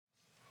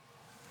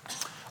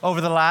Over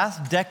the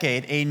last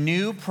decade, a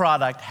new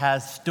product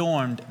has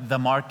stormed the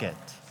market.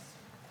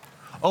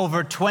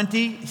 Over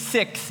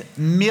 26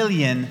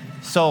 million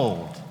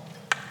sold.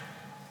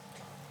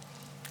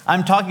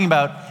 I'm talking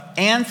about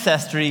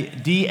Ancestry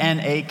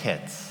DNA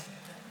kits.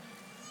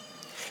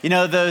 You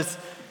know those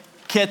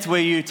kits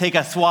where you take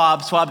a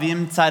swab the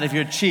inside of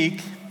your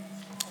cheek,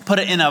 put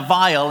it in a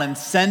vial and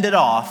send it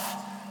off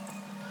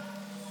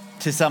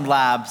to some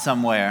lab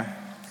somewhere.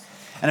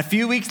 And a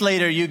few weeks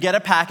later, you get a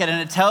packet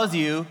and it tells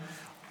you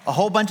a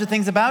whole bunch of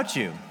things about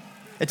you.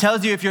 It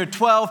tells you if you're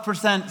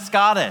 12%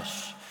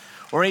 Scottish,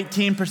 or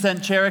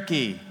 18%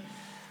 Cherokee,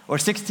 or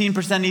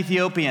 16%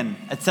 Ethiopian,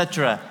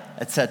 etc.,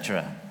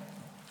 etc.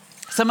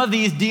 Some of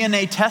these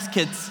DNA test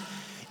kits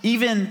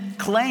even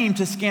claim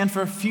to scan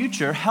for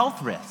future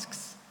health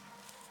risks.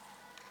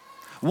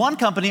 One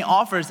company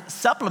offers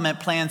supplement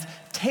plans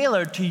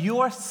tailored to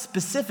your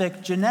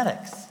specific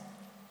genetics.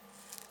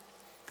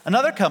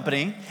 Another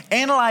company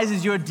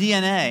analyzes your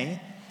DNA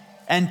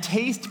and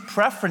taste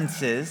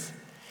preferences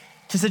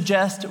to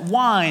suggest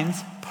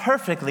wines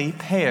perfectly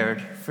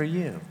paired for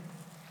you.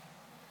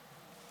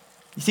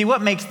 You see,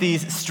 what makes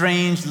these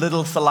strange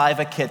little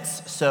saliva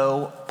kits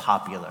so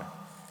popular?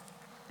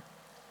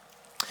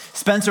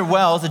 Spencer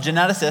Wells, a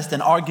geneticist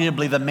and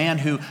arguably the man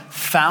who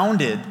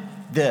founded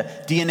the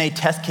DNA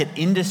test kit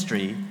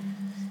industry,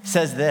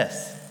 says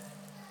this.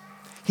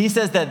 He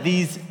says that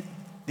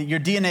your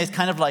DNA is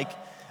kind of like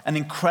an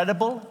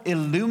incredible,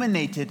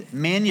 illuminated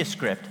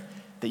manuscript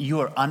that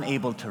you are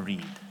unable to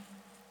read.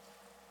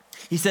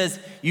 He says,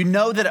 you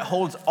know that it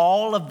holds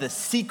all of the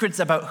secrets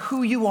about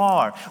who you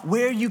are,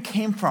 where you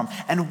came from,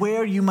 and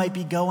where you might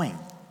be going.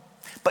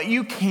 But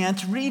you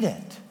can't read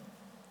it.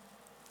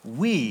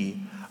 We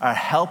are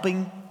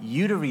helping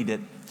you to read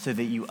it so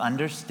that you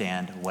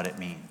understand what it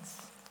means.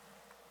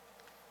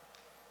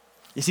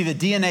 You see, the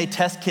DNA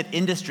test kit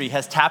industry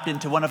has tapped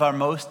into one of our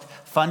most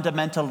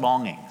fundamental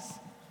longings,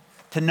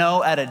 to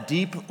know at a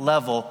deep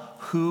level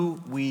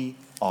who we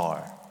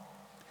are.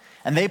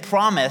 And they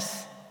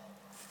promise,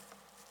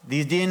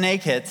 these DNA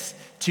kits,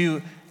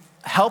 to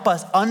help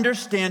us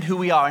understand who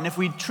we are. And if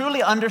we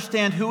truly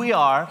understand who we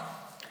are,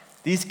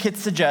 these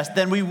kits suggest,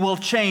 then we will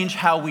change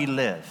how we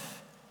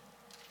live.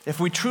 If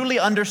we truly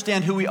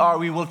understand who we are,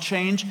 we will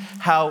change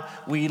how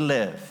we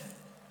live.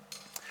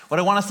 What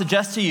I want to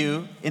suggest to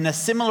you, in a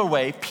similar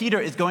way, Peter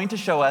is going to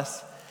show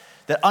us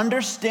that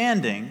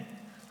understanding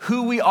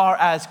who we are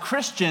as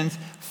Christians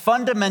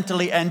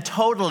fundamentally and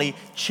totally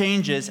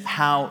changes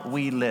how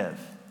we live.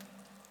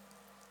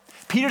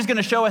 Peter's going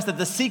to show us that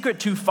the secret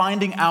to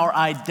finding our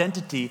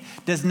identity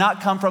does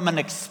not come from an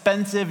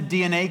expensive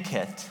DNA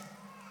kit,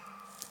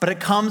 but it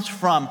comes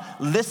from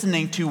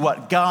listening to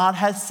what God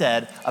has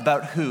said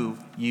about who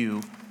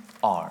you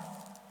are.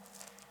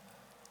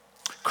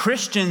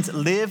 Christians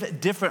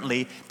live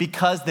differently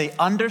because they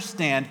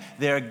understand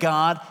their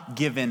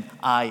God-given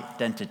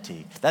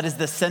identity. That is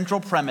the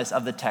central premise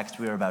of the text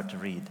we are about to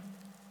read.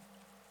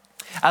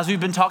 As we've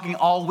been talking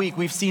all week,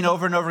 we've seen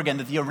over and over again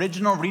that the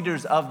original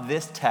readers of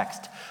this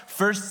text,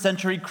 first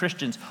century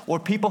Christians, were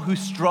people who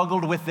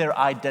struggled with their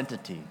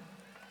identity.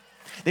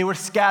 They were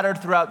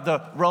scattered throughout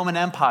the Roman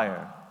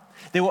Empire.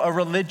 They were a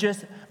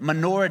religious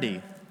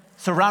minority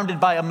surrounded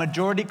by a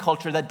majority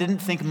culture that didn't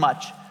think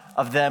much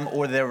of them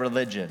or their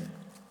religion.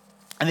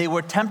 And they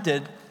were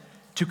tempted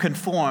to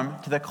conform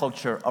to the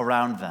culture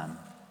around them.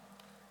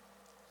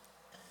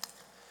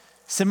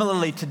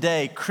 Similarly,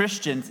 today,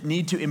 Christians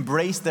need to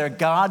embrace their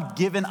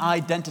God-given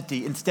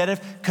identity instead of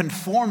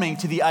conforming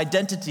to the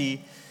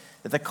identity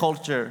that the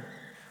culture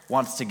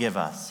wants to give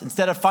us,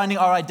 instead of finding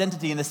our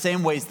identity in the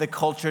same ways the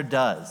culture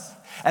does.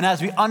 And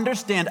as we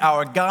understand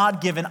our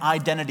God-given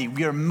identity,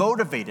 we are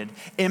motivated,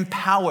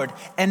 empowered,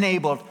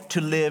 enabled to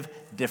live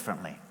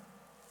differently.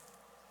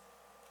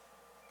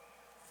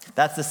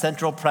 That's the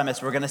central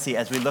premise we're going to see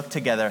as we look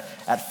together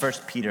at 1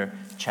 Peter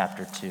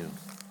chapter 2.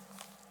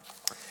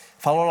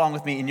 Follow along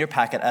with me in your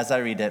packet as I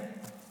read it,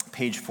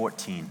 page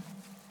 14.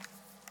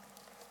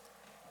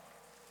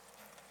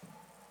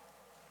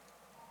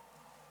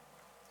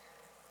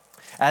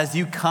 As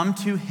you come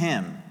to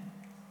him,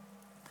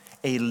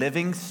 a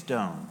living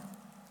stone,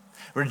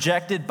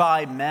 rejected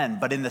by men,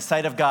 but in the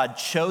sight of God,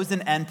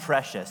 chosen and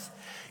precious,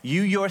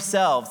 you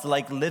yourselves,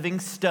 like living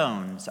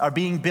stones, are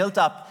being built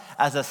up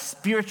as a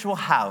spiritual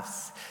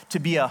house to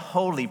be a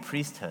holy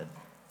priesthood,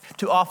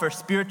 to offer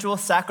spiritual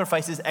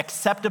sacrifices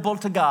acceptable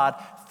to God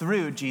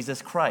through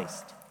Jesus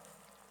Christ.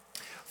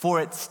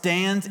 For it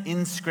stands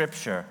in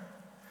Scripture,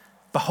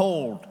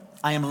 behold,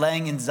 I am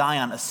laying in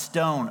Zion a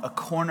stone, a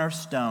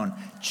cornerstone,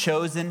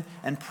 chosen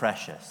and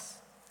precious.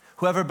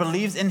 Whoever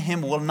believes in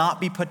him will not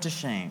be put to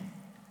shame.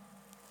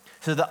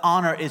 So the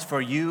honor is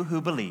for you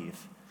who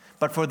believe,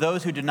 but for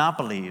those who do not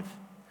believe,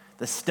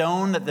 the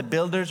stone that the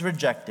builders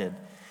rejected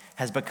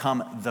has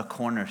become the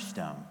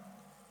cornerstone,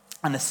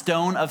 and a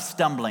stone of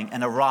stumbling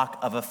and a rock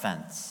of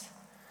offense.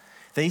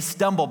 They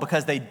stumble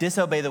because they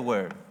disobey the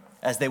word,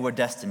 as they were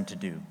destined to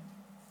do.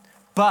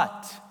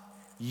 But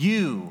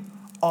you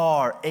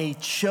are a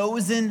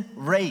chosen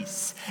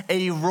race,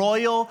 a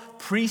royal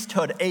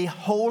priesthood, a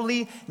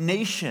holy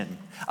nation,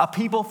 a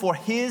people for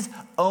his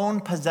own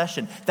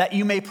possession, that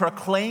you may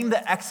proclaim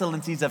the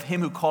excellencies of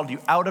him who called you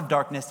out of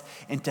darkness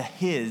into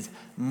his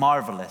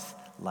marvelous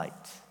light.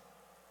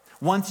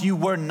 Once you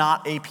were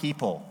not a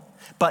people,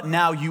 but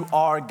now you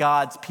are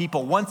God's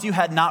people. Once you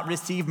had not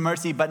received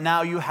mercy, but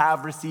now you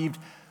have received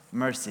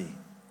mercy.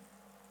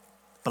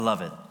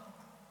 Beloved,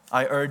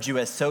 I urge you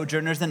as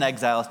sojourners and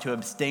exiles to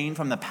abstain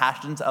from the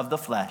passions of the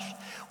flesh,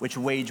 which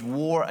wage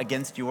war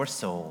against your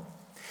soul.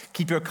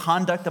 Keep your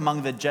conduct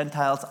among the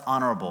Gentiles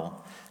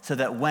honorable, so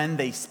that when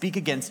they speak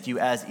against you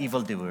as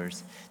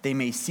evildoers, they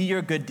may see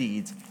your good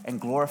deeds and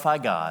glorify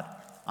God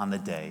on the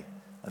day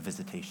of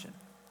visitation.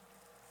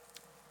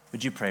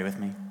 Would you pray with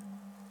me?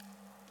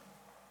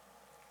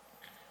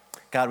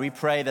 God, we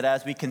pray that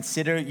as we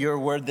consider your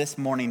word this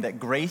morning, that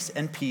grace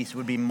and peace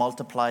would be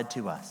multiplied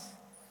to us.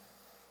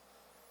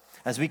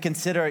 As we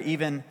consider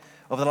even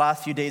over the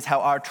last few days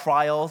how our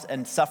trials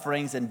and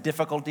sufferings and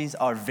difficulties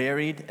are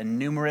varied and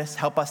numerous,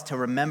 help us to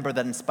remember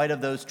that in spite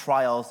of those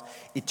trials,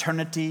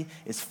 eternity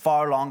is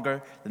far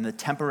longer than the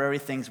temporary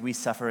things we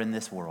suffer in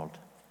this world.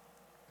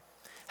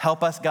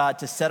 Help us, God,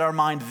 to set our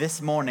mind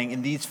this morning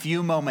in these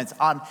few moments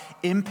on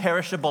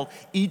imperishable,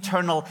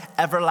 eternal,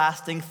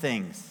 everlasting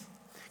things.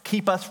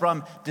 Keep us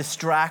from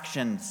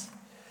distractions,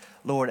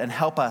 Lord, and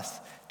help us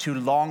to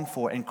long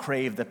for and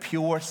crave the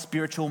pure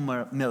spiritual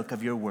milk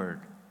of your word.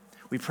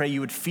 We pray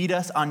you would feed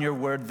us on your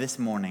word this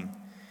morning.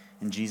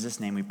 In Jesus'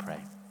 name we pray.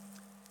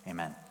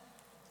 Amen.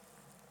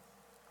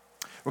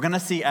 We're going to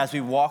see as we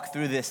walk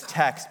through this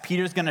text,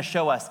 Peter's going to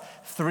show us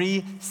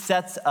 3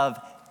 sets of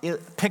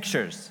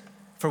pictures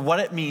for what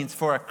it means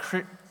for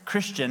a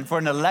Christian, for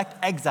an elect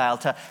exile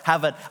to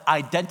have an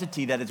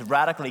identity that is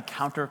radically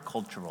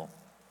countercultural.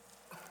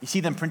 You see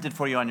them printed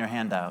for you on your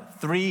handout.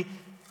 3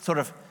 sort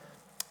of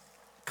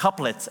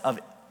couplets of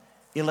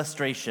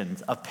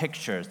illustrations, of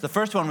pictures. The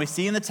first one we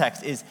see in the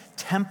text is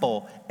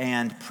temple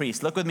and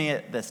priest. Look with me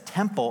at this,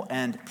 temple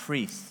and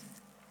priest.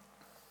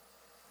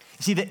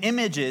 You see the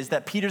images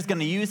that Peter's going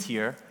to use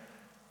here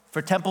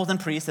for temples and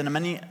priests and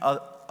many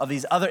of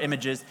these other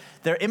images,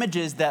 they're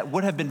images that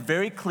would have been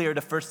very clear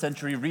to first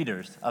century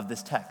readers of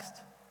this text.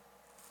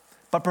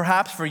 But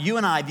perhaps for you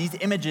and I, these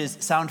images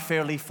sound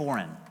fairly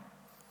foreign.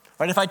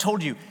 Right? If I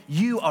told you,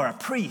 you are a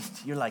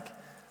priest, you're like,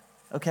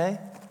 okay,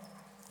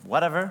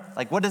 whatever.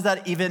 Like, what does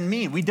that even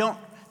mean? We don't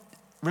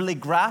really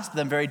grasp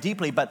them very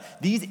deeply, but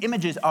these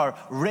images are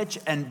rich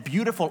and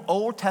beautiful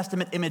Old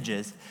Testament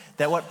images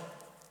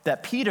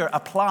that Peter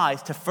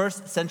applies to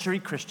first century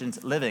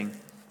Christians living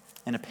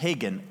in a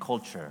pagan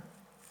culture.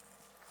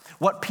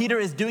 What Peter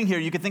is doing here,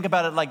 you can think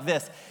about it like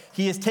this.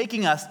 He is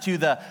taking us to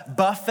the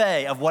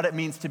buffet of what it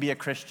means to be a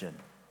Christian.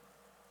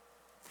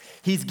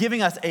 He's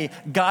giving us a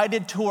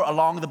guided tour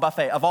along the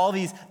buffet of all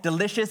these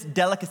delicious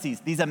delicacies,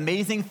 these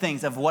amazing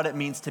things of what it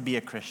means to be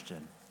a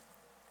Christian.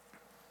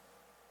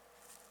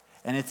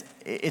 And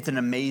it's an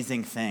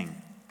amazing thing.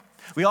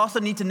 We also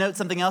need to note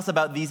something else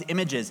about these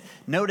images.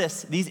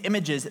 Notice these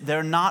images,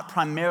 they're not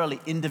primarily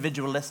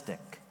individualistic.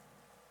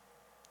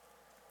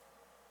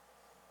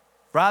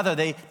 Rather,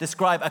 they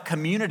describe a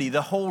community,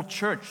 the whole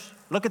church.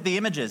 Look at the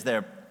images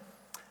there.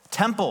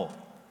 Temple,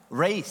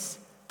 race,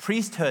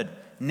 priesthood,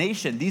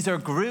 nation. These are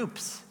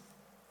groups.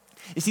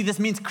 You see, this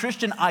means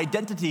Christian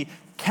identity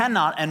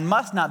cannot and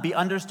must not be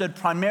understood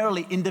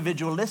primarily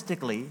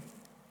individualistically,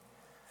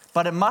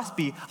 but it must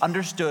be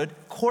understood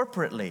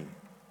corporately.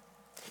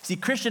 See,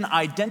 Christian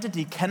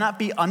identity cannot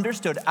be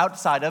understood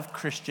outside of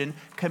Christian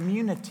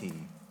community.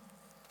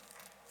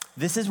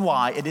 This is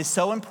why it is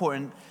so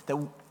important that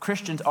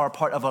Christians are a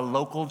part of a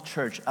local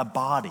church, a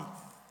body.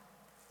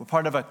 We're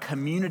part of a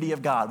community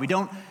of God. We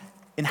don't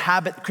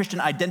inhabit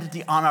Christian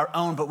identity on our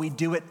own, but we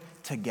do it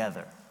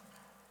together.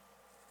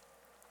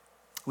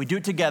 We do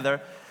it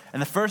together,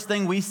 and the first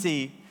thing we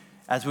see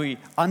as we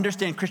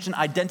understand Christian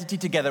identity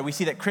together, we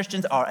see that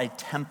Christians are a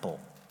temple,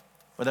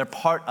 or they're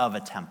part of a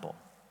temple.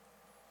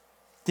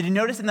 Did you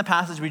notice in the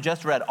passage we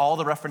just read all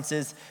the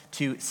references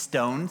to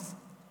stones?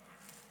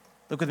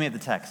 Look with me at the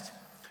text.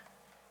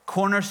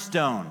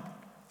 Cornerstone,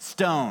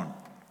 stone,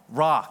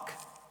 rock.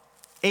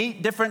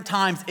 8 different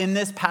times in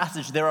this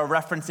passage there are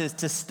references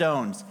to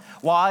stones.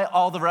 Why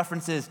all the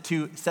references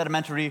to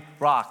sedimentary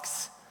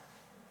rocks?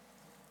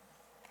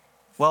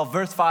 Well,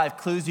 verse 5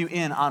 clues you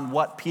in on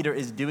what Peter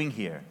is doing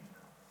here.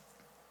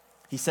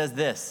 He says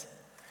this,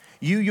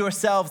 you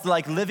yourselves,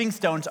 like living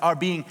stones, are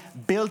being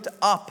built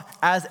up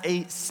as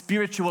a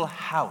spiritual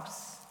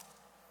house.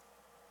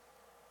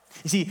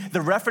 You see,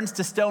 the reference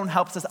to stone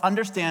helps us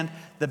understand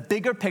the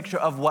bigger picture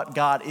of what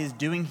God is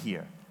doing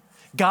here.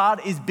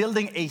 God is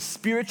building a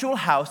spiritual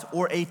house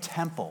or a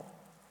temple.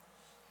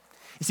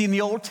 You see, in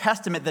the Old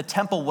Testament, the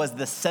temple was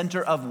the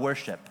center of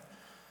worship.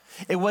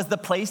 It was the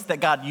place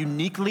that God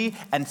uniquely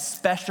and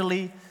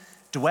specially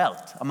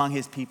dwelt among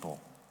his people.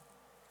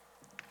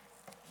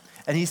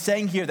 And he's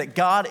saying here that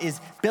God is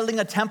building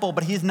a temple,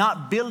 but he's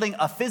not building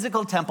a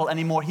physical temple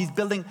anymore. He's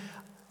building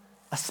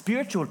a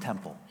spiritual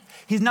temple.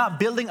 He's not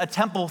building a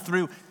temple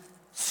through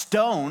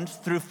stones,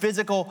 through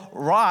physical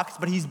rocks,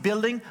 but he's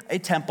building a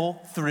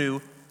temple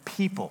through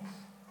people.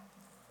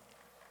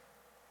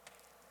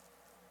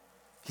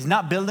 He's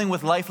not building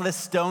with lifeless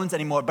stones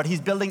anymore, but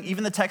he's building,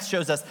 even the text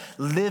shows us,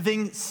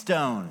 living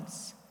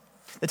stones.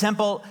 The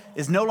temple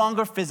is no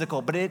longer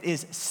physical, but it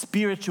is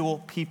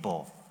spiritual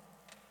people.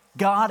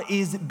 God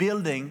is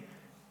building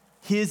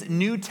his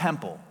new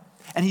temple,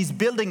 and he's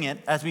building it,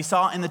 as we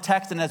saw in the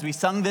text and as we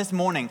sung this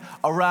morning,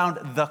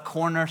 around the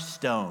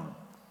cornerstone.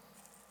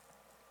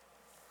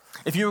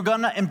 If you were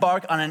going to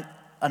embark on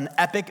an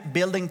epic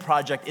building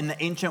project in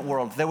the ancient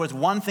world, there was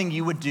one thing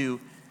you would do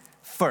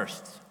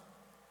first.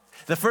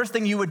 The first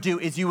thing you would do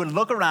is you would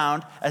look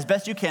around as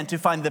best you can to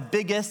find the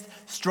biggest,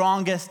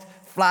 strongest,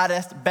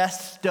 flattest,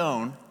 best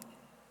stone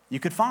you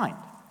could find.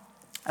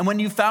 And when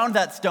you found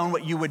that stone,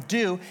 what you would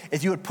do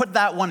is you would put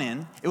that one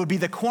in. It would be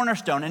the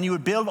cornerstone, and you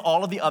would build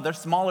all of the other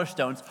smaller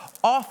stones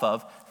off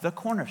of the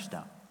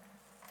cornerstone.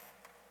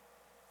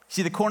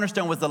 See, the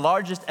cornerstone was the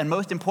largest and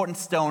most important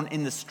stone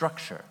in the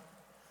structure.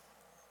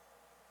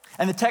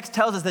 And the text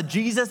tells us that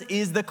Jesus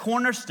is the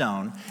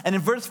cornerstone. And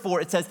in verse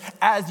 4, it says,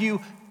 as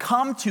you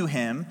come to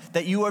him,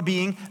 that you are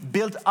being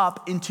built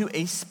up into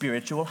a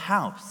spiritual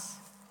house.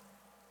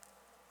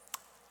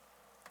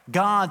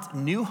 God's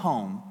new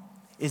home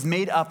is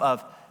made up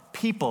of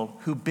people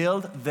who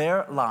build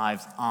their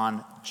lives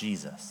on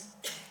Jesus.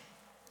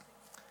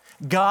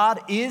 God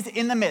is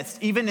in the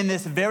midst, even in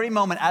this very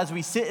moment, as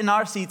we sit in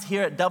our seats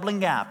here at Dublin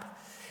Gap,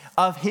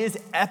 of his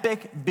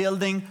epic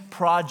building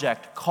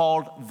project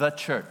called the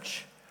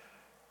church.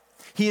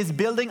 He is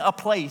building a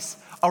place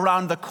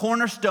around the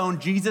cornerstone,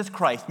 Jesus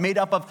Christ, made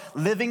up of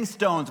living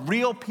stones,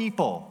 real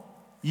people,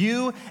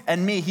 you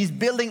and me. He's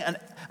building an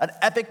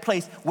epic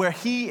place where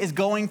he is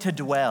going to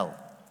dwell.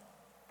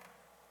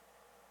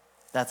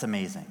 That's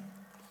amazing.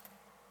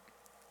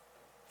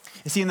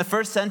 You see, in the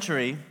first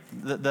century,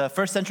 the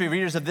first century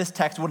readers of this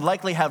text would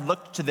likely have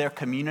looked to their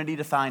community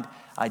to find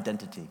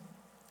identity.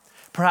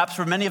 Perhaps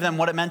for many of them,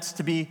 what it meant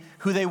to be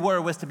who they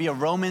were was to be a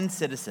Roman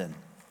citizen.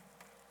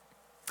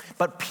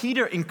 But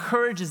Peter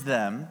encourages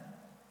them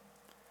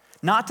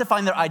not to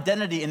find their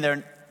identity in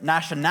their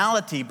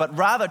nationality, but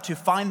rather to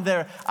find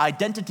their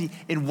identity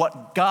in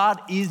what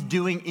God is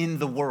doing in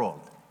the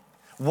world,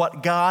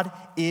 what God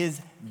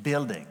is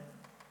building.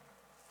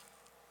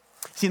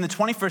 See, in the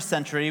 21st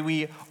century,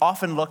 we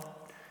often look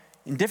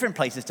in different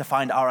places to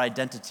find our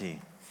identity.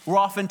 We're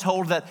often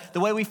told that the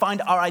way we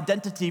find our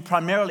identity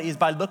primarily is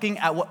by looking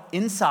at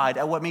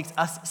what makes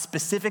us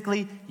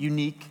specifically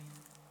unique,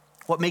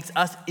 what makes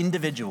us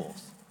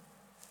individuals.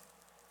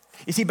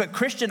 You see, but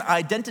Christian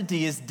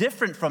identity is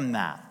different from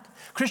that.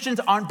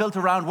 Christians aren't built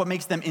around what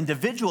makes them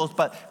individuals,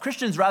 but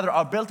Christians rather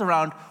are built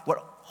around what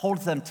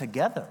holds them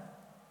together,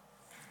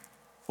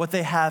 what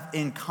they have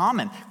in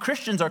common.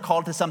 Christians are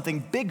called to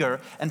something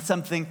bigger and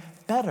something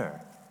better.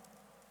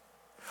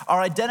 Our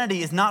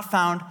identity is not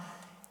found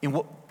in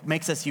what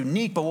makes us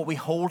unique, but what we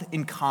hold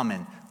in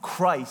common: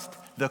 Christ,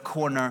 the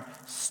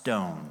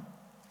cornerstone.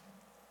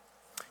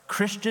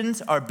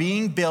 Christians are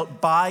being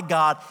built by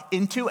God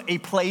into a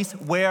place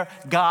where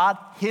God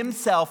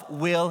himself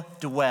will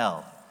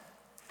dwell.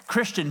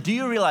 Christian, do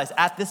you realize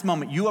at this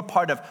moment you are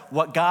part of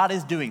what God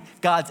is doing,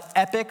 God's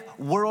epic,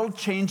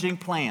 world-changing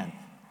plan?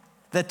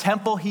 The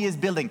temple he is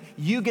building,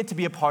 you get to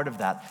be a part of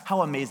that.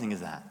 How amazing is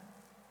that?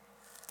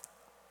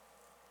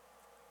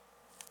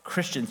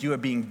 Christians, you are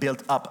being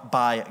built up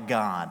by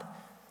God.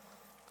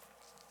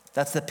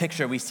 That's the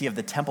picture we see of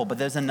the temple, but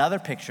there's another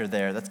picture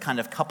there that's kind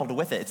of coupled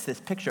with it. It's this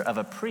picture of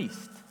a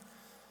priest.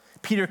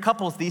 Peter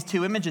couples these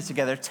two images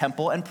together,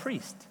 temple and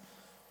priest.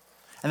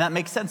 And that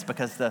makes sense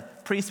because the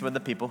priests were the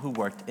people who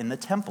worked in the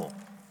temple.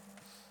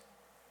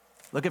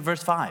 Look at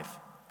verse 5.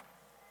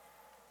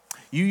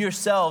 You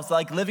yourselves,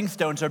 like living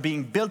stones, are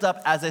being built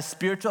up as a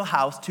spiritual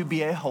house to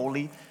be a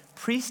holy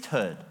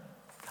priesthood.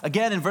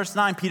 Again, in verse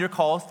 9, Peter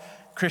calls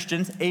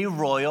Christians a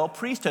royal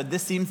priesthood.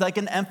 This seems like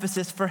an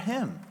emphasis for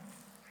him.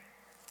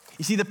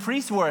 You see, the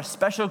priests were a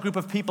special group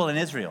of people in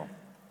Israel.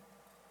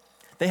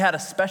 They had a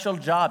special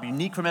job,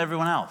 unique from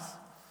everyone else.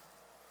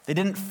 They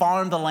didn't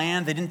farm the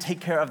land, they didn't take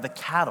care of the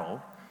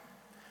cattle.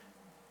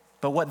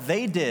 But what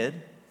they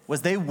did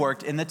was they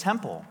worked in the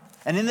temple.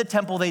 And in the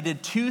temple, they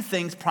did two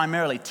things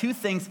primarily. Two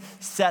things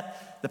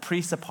set the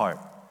priests apart.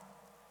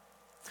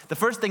 The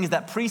first thing is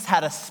that priests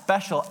had a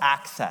special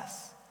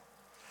access.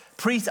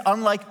 Priests,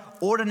 unlike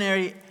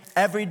ordinary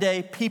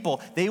everyday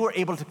people, they were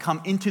able to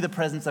come into the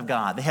presence of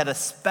God. They had a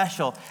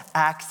special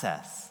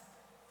access.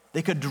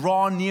 They could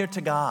draw near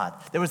to God.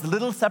 There was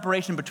little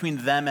separation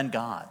between them and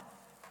God.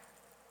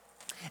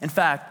 In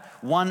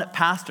fact, one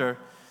pastor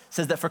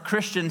says that for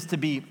Christians to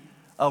be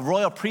a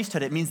royal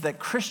priesthood, it means that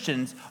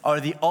Christians are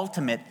the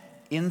ultimate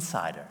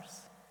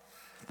insiders.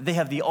 They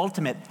have the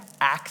ultimate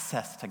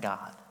access to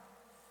God.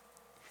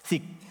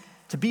 See,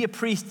 to be a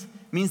priest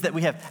means that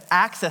we have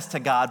access to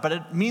God, but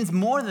it means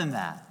more than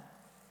that.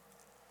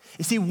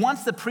 You see,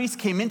 once the priests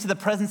came into the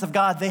presence of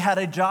God, they had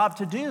a job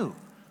to do.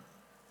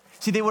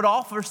 See, they would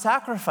offer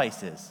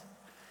sacrifices,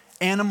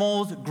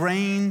 animals,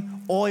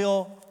 grain,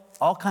 oil,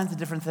 all kinds of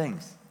different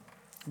things.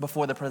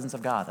 before the presence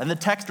of God. And the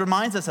text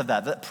reminds us of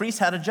that. The priests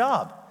had a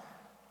job.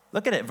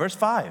 Look at it, verse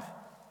 5. It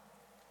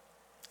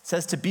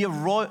says to be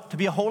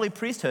a holy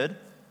priesthood,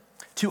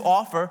 to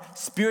offer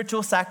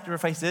spiritual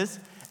sacrifices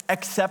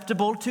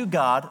acceptable to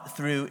God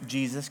through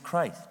Jesus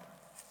Christ.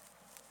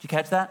 Did you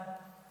catch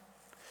that?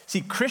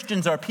 See,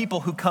 Christians are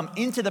people who come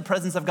into the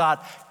presence of God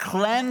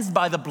cleansed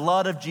by the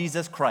blood of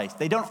Jesus Christ.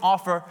 They don't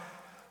offer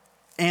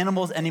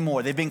animals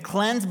anymore. They've been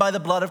cleansed by the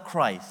blood of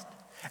Christ.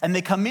 And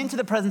they come into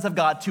the presence of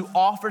God to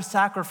offer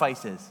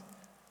sacrifices.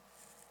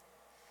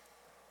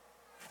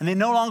 And they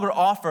no longer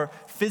offer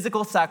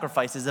physical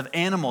sacrifices of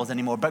animals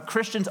anymore, but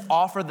Christians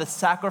offer the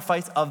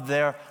sacrifice of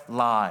their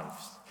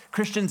lives.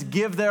 Christians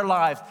give their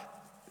lives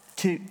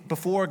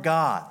before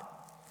God.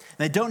 And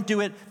they don't do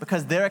it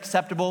because they're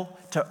acceptable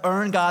to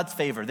earn God's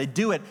favor. They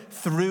do it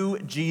through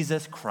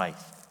Jesus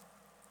Christ.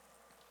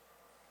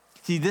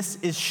 See, this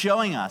is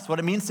showing us what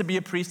it means to be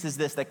a priest is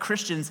this, that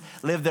Christians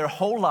live their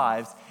whole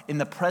lives in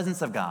the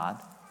presence of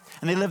God,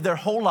 and they live their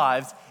whole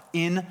lives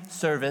in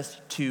service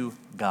to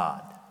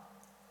God.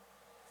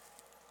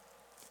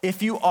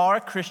 If you are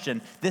a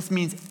Christian, this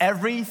means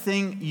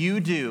everything you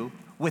do,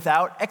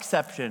 without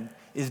exception,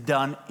 is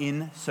done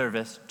in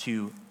service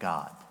to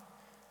God.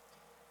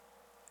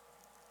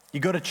 You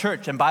go to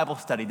church and Bible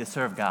study to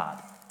serve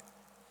God.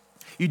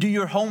 You do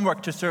your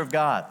homework to serve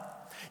God.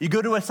 You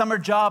go to a summer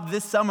job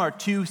this summer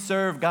to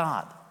serve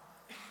God.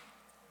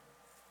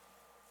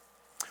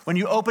 When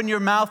you open your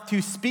mouth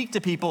to speak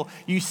to people,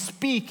 you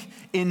speak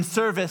in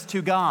service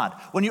to God.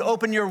 When you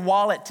open your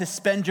wallet to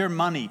spend your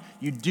money,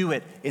 you do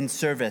it in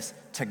service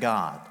to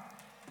God.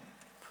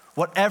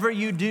 Whatever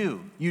you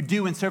do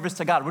in service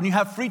to God. When you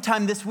have free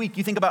time this week,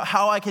 you think about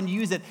how I can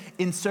use it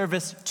in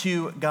service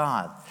to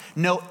God.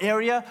 No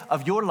area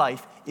of your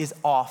life is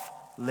off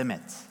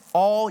limits.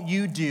 All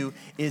you do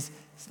is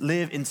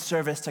live in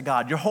service to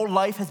God. Your whole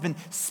life has been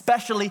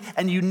specially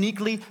and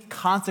uniquely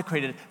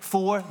consecrated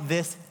for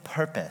this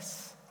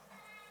purpose.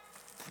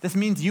 This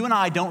means you and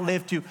I don't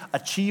live to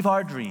achieve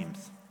our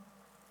dreams.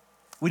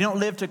 We don't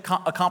live to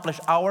accomplish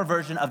our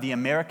version of the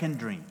American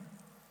dream.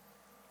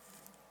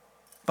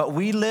 But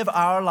we live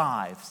our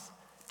lives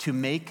to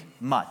make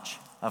much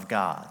of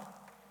God.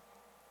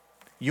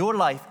 Your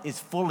life is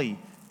fully,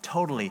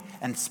 totally,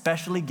 and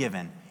specially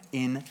given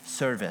in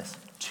service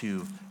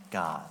to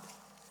God.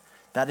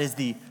 That is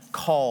the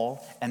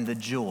call and the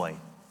joy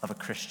of a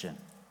Christian.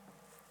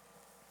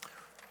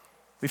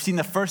 We've seen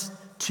the first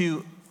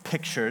two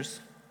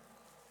pictures,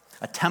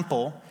 a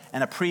temple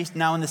and a priest.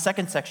 Now in the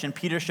second section,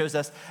 Peter shows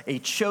us a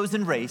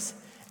chosen race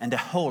and a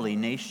holy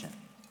nation.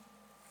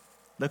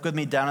 Look with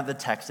me down at the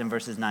text in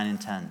verses 9 and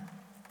 10.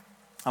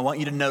 I want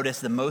you to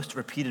notice the most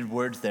repeated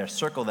words there.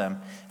 Circle them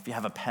if you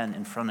have a pen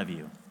in front of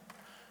you.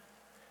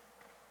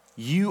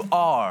 You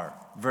are,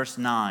 verse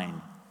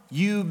 9.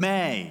 You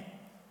may,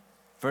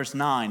 verse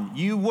 9.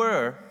 You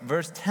were,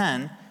 verse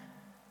 10.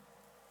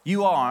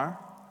 You are,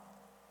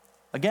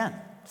 again.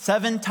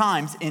 7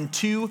 times in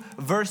 2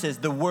 verses,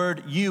 the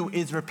word you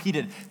is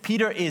repeated.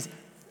 Peter is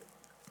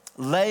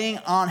laying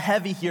on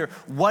heavy here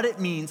what it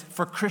means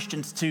for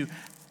Christians to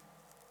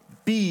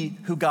be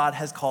who God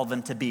has called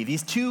them to be.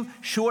 These 2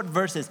 short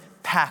verses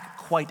pack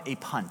quite a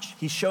punch.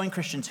 He's showing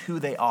Christians who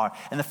they are.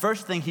 And the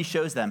first thing he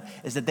shows them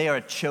is that they are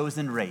a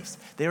chosen race.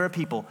 They are a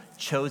people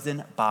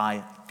chosen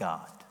by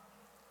God.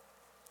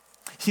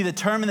 See, the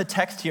term in the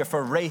text here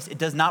for race, it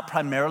does not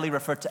primarily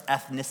refer to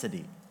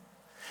ethnicity,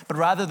 but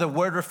rather the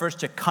word refers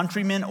to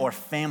countrymen or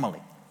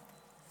family.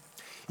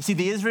 You see,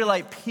 the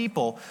Israelite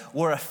people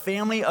were a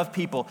family of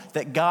people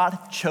that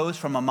God chose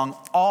from among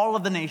all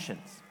of the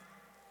nations.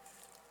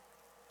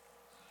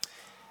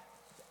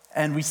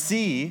 And we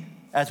see,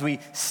 as we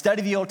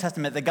study the Old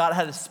Testament, that God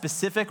had a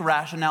specific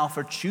rationale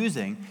for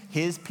choosing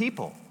his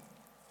people.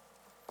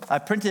 I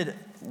printed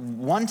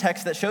one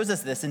text that shows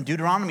us this in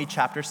Deuteronomy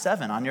chapter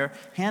 7 on your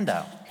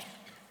handout.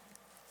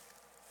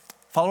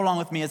 Follow along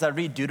with me as I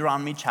read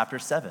Deuteronomy chapter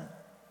 7.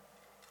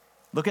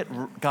 Look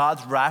at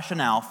God's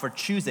rationale for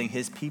choosing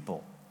his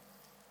people.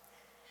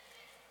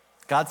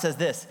 God says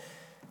this: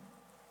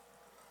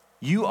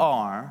 you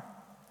are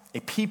a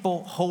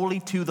people holy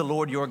to the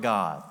Lord your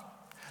God.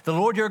 The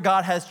Lord your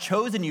God has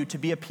chosen you to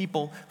be a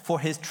people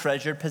for his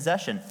treasured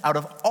possession out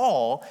of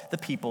all the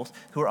peoples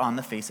who are on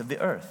the face of the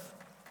earth.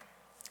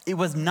 It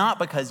was not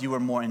because you were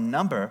more in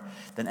number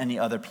than any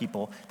other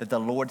people that the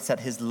Lord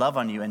set his love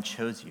on you and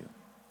chose you.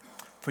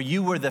 For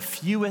you were the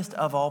fewest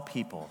of all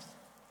peoples.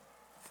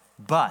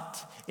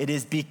 But it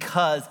is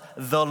because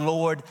the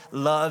Lord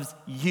loves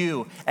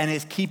you and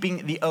is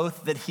keeping the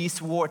oath that he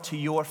swore to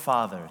your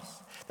fathers,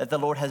 that the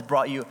Lord has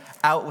brought you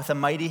out with a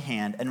mighty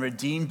hand and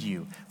redeemed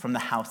you from the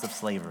house of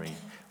slavery,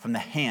 from the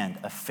hand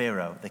of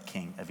Pharaoh, the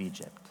king of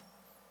Egypt.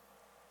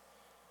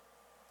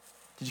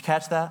 Did you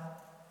catch that?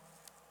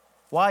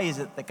 Why is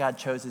it that God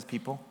chose his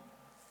people?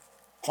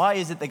 Why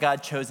is it that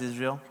God chose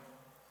Israel?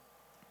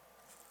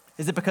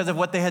 Is it because of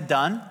what they had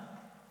done?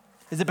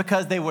 Is it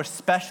because they were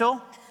special?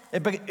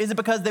 Is it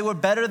because they were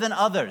better than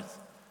others?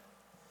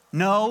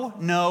 No,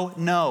 no,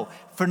 no.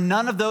 For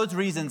none of those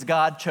reasons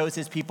God chose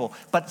his people,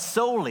 but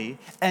solely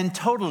and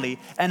totally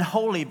and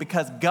wholly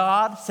because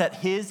God set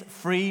his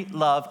free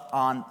love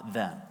on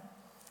them.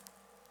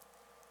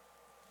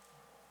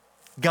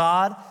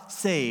 God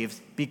saves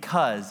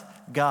because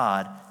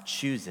God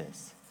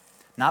chooses.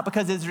 Not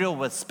because Israel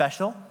was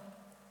special,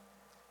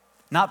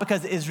 not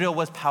because Israel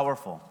was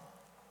powerful,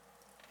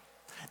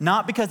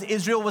 not because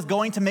Israel was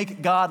going to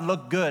make God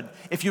look good.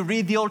 If you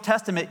read the Old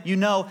Testament, you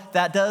know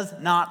that does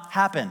not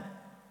happen.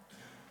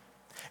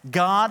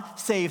 God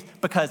saves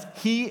because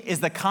he is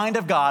the kind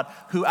of God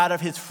who, out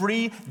of his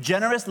free,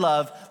 generous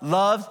love,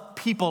 loves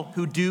people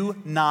who do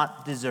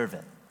not deserve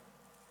it.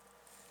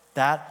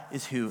 That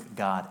is who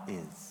God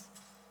is.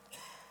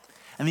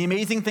 And the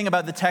amazing thing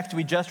about the text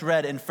we just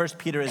read in 1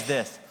 Peter is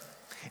this,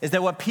 is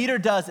that what Peter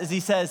does is he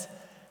says,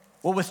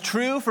 what was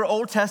true for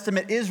Old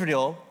Testament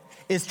Israel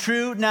is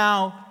true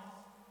now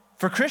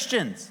for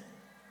Christians.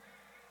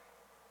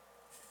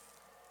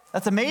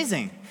 That's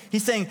amazing.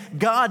 He's saying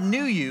God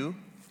knew you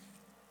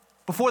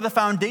before the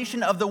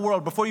foundation of the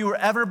world, before you were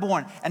ever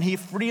born, and he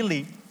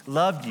freely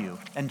loved you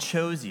and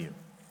chose you.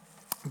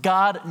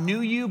 God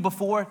knew you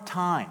before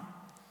time.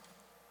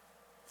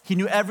 He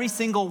knew every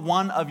single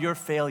one of your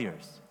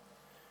failures.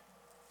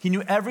 He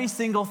knew every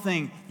single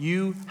thing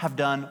you have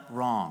done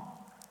wrong.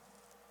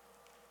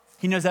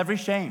 He knows every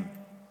shame.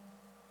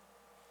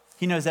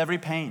 He knows every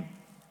pain.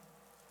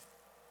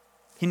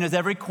 He knows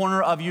every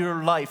corner of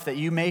your life that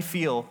you may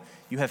feel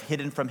you have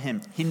hidden from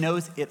him. He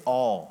knows it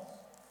all.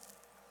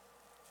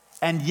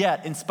 And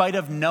yet, in spite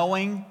of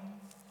knowing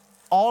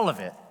all of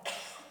it,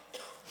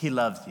 he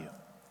loves you.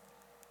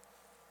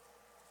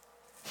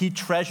 He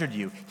treasured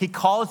you. He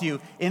calls you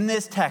in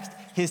this text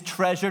his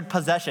treasured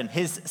possession,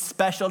 his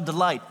special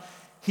delight.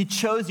 He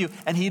chose you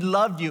and he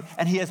loved you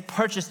and he has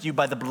purchased you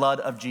by the blood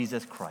of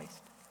Jesus Christ.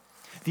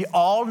 The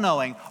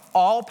all-knowing,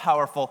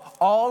 all-powerful,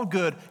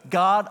 all-good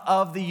God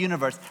of the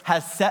universe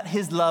has set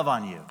his love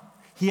on you.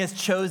 He has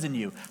chosen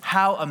you.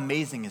 How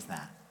amazing is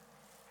that?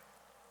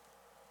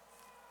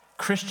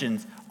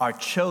 Christians are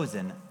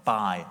chosen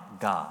by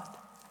God.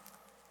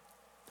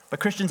 But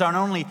Christians aren't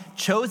only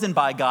chosen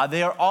by God,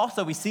 they are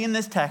also, we see in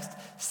this text,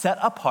 set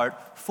apart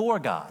for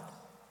God.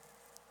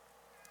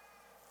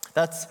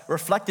 That's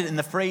reflected in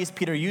the phrase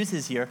Peter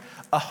uses here,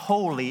 a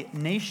holy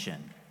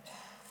nation.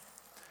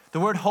 The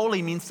word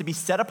holy means to be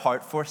set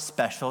apart for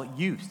special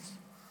use.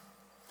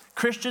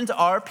 Christians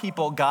are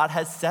people God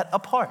has set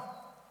apart.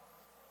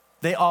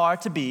 They are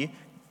to be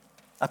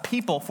a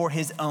people for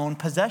his own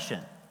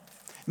possession,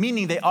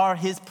 meaning they are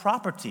his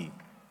property.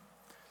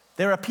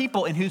 They're a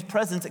people in whose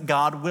presence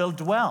God will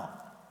dwell.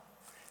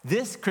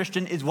 This,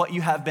 Christian, is what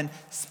you have been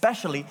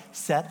specially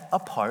set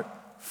apart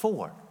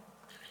for.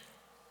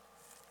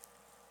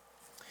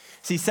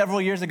 See,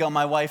 several years ago,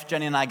 my wife,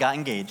 Jenny, and I got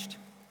engaged.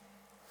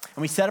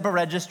 And we set up a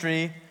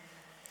registry.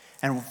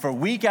 And for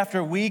week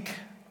after week,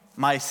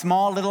 my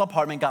small little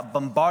apartment got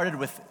bombarded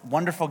with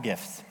wonderful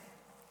gifts.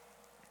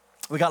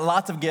 We got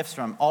lots of gifts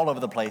from all over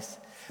the place.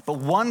 But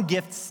one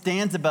gift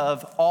stands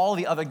above all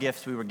the other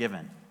gifts we were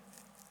given.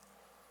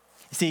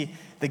 You see,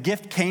 the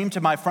gift came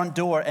to my front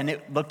door and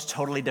it looked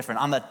totally different.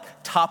 On the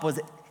top was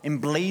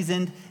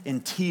emblazoned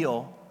in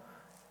teal,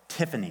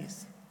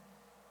 Tiffany's.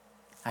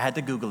 I had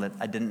to Google it.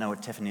 I didn't know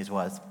what Tiffany's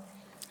was.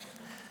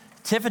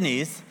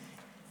 Tiffany's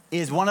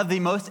is one of the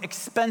most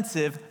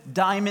expensive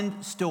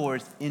diamond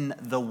stores in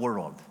the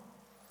world.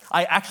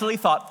 I actually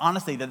thought,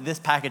 honestly, that this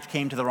package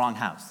came to the wrong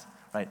house,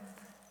 right?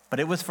 But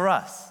it was for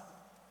us.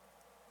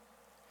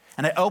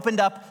 And I opened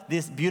up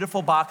this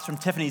beautiful box from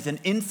Tiffany's, and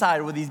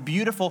inside were these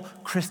beautiful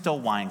crystal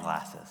wine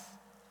glasses.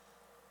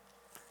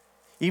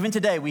 Even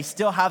today, we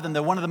still have them.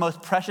 They're one of the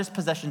most precious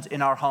possessions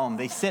in our home.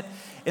 They sit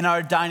in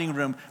our dining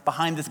room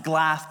behind this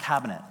glass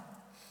cabinet.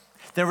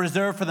 They're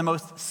reserved for the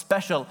most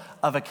special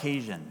of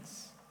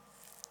occasions.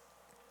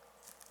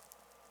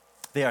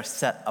 They are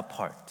set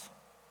apart.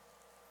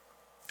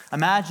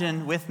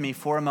 Imagine with me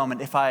for a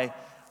moment if I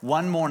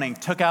one morning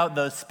took out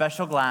those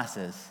special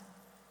glasses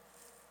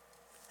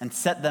and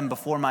set them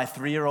before my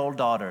 3-year-old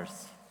daughters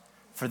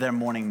for their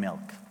morning milk.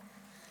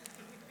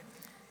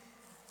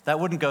 That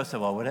wouldn't go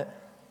so well, would it?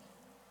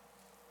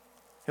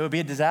 It would be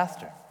a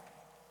disaster.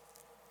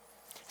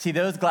 See,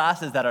 those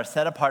glasses that are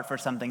set apart for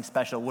something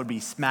special would be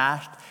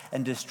smashed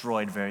and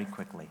destroyed very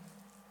quickly.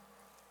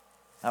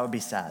 That would be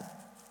sad.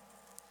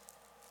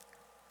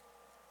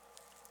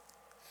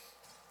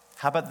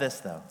 How about this,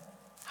 though?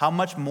 How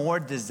much more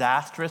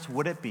disastrous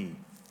would it be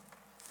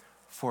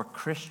for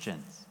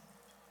Christians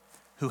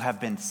who have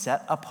been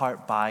set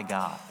apart by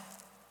God,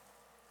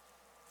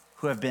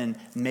 who have been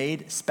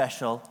made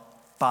special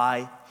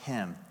by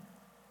him,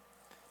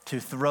 to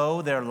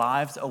throw their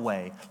lives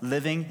away,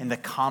 living in the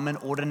common,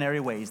 ordinary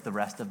ways the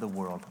rest of the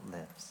world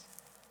lives?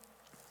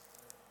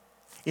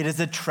 It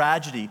is a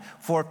tragedy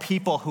for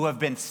people who have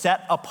been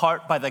set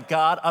apart by the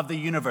God of the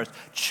universe,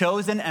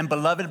 chosen and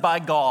beloved by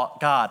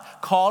God,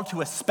 called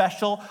to a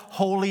special,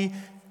 holy,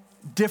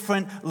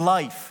 different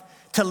life,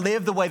 to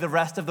live the way the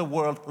rest of the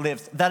world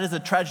lives. That is a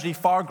tragedy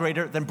far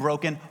greater than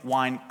broken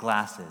wine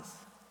glasses.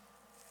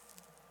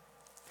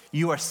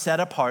 You are set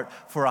apart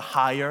for a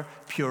higher,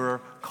 purer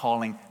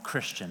calling,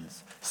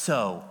 Christians.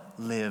 So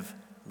live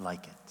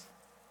like it.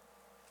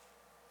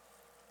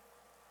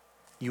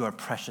 You are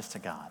precious to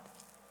God.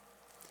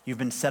 You've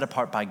been set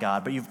apart by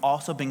God, but you've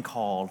also been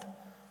called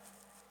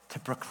to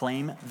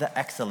proclaim the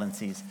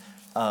excellencies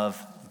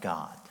of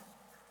God.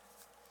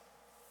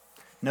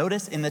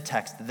 Notice in the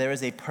text that there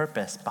is a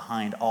purpose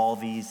behind all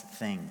these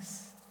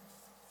things.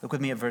 Look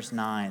with me at verse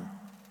 9.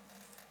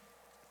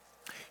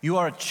 You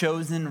are a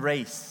chosen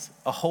race,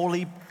 a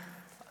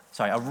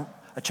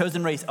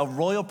chosen race, a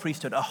royal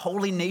priesthood, a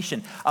holy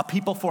nation, a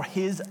people for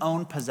his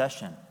own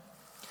possession,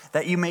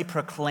 that you may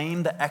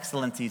proclaim the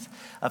excellencies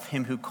of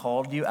him who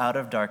called you out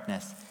of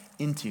darkness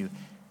into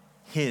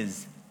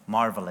his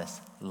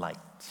marvelous light.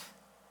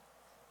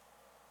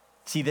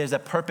 See, there's a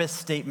purpose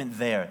statement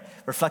there,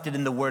 reflected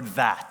in the word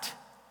that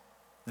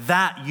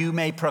you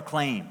may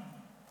proclaim.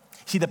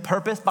 See, the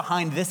purpose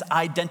behind this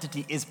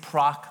identity is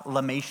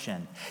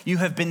proclamation. You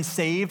have been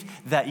saved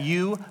that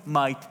you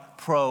might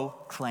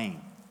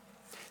proclaim.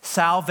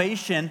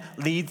 Salvation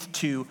leads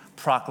to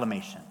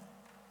proclamation.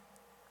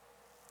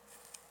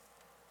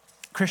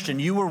 Christian,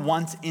 you were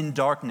once in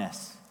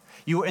darkness.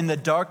 You were in the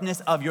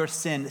darkness of your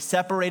sin,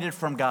 separated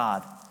from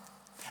God.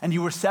 And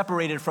you were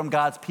separated from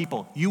God's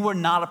people. You were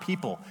not a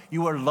people.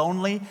 You were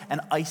lonely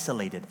and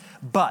isolated.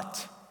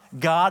 But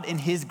God, in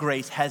his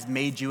grace, has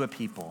made you a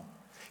people.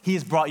 He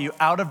has brought you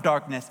out of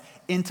darkness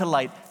into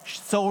light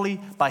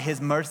solely by his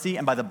mercy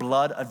and by the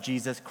blood of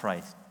Jesus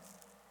Christ.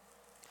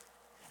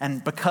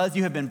 And because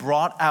you have been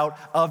brought out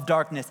of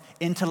darkness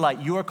into light,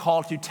 you are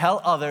called to tell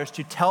others,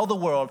 to tell the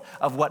world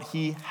of what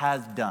he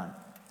has done,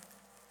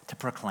 to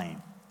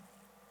proclaim.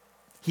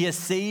 He has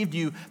saved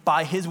you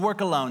by his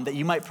work alone, that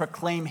you might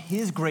proclaim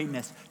his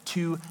greatness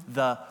to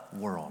the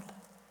world.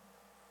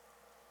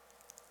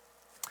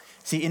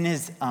 See, in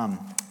his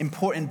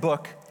important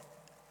book,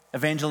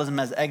 Evangelism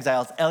as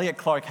Exiles, Elliot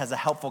Clark has a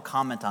helpful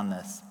comment on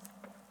this.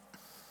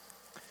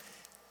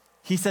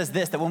 He says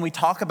this, that when we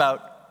talk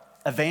about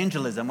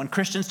evangelism, when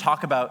Christians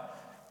talk about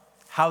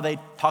how they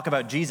talk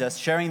about Jesus,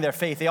 sharing their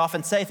faith, they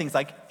often say things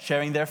like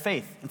sharing their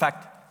faith. In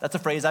fact, that's a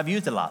phrase I've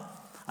used a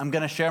lot. I'm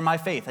going to share my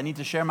faith. I need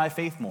to share my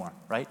faith more,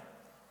 right?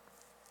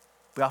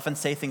 We often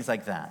say things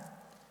like that.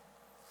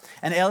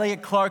 And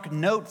Elliot Clark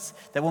notes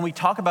that when we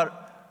talk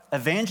about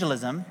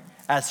evangelism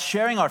as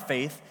sharing our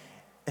faith,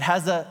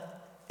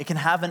 it can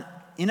have an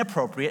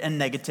inappropriate and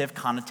negative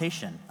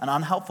connotation, an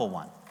unhelpful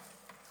one.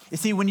 You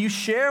see, when you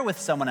share with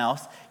someone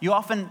else, you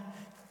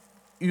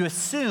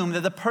assume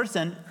that the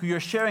person who you're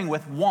sharing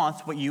with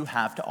wants what you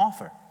have to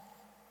offer,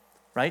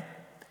 right?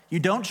 You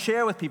don't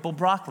share with people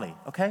broccoli,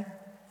 okay?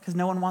 Because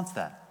no one wants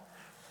that,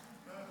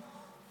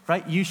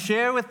 right? You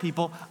share with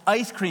people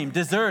ice cream,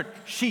 dessert,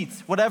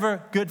 sheets,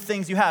 whatever good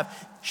things you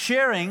have.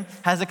 Sharing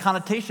has a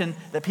connotation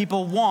that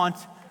people want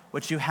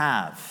what you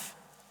have.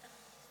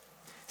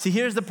 See,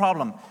 here's the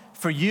problem.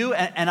 For you,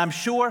 and I'm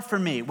sure for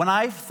me, when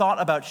I've thought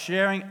about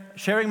sharing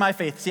my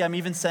faith, see, I'm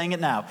even saying it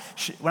now.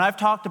 When I've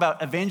talked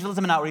about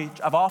evangelism and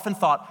outreach, I've often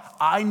thought,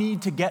 I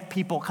need to get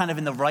people kind of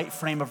in the right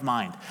frame of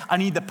mind. I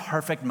need the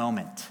perfect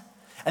moment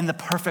and the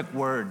perfect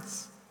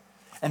words.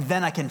 And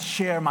then I can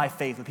share my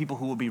faith with people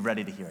who will be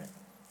ready to hear it.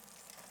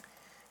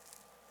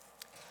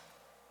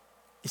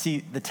 You see,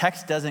 the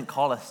text doesn't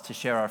call us to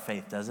share our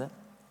faith, does it?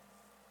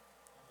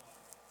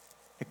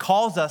 It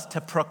calls us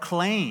to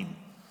proclaim.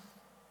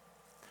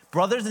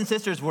 Brothers and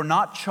sisters, we're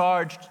not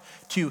charged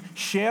to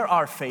share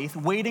our faith,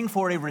 waiting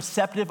for a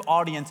receptive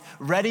audience,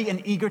 ready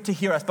and eager to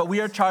hear us, but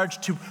we are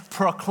charged to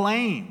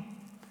proclaim,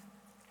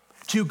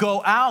 to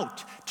go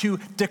out, to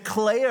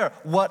declare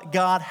what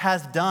God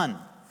has done,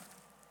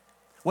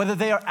 whether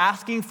they are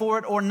asking for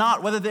it or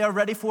not, whether they are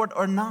ready for it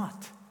or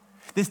not.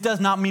 This does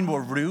not mean we're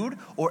rude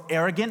or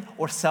arrogant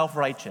or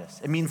self-righteous.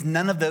 It means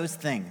none of those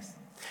things.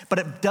 But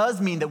it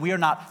does mean that we are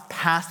not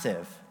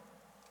passive.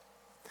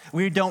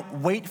 We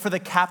don't wait for the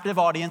captive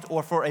audience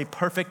or for a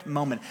perfect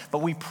moment,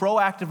 but we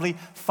proactively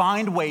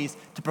find ways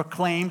to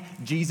proclaim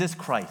Jesus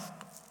Christ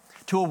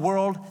to a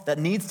world that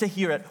needs to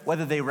hear it,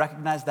 whether they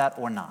recognize that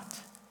or not.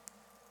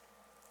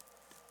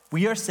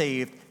 We are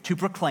saved to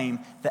proclaim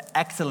the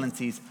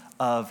excellencies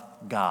of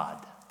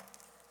God.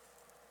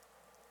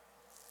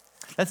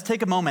 Let's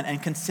take a moment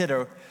and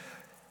consider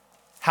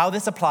how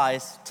this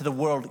applies to the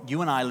world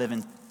you and I live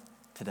in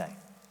today.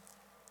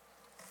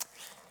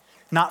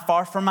 Not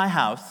far from my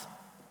house,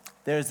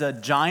 there's a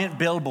giant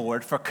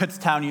billboard for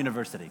Kutztown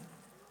University.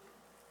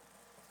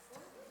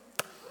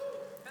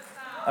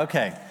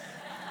 Okay.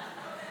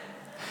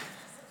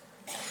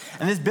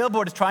 And this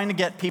billboard is trying to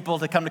get people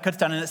to come to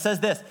Kutztown, and it says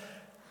this: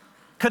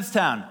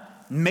 Kutztown,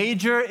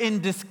 major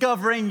in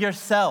discovering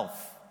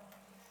yourself.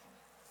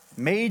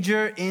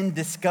 Major in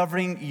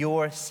discovering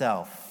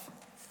yourself.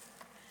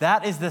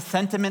 That is the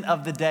sentiment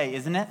of the day,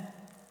 isn't it?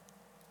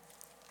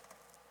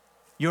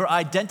 Your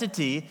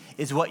identity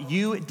is what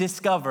you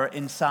discover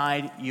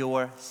inside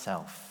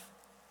yourself.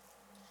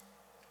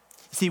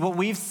 See, what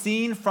we've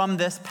seen from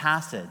this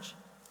passage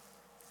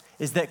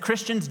is that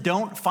Christians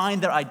don't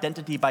find their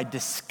identity by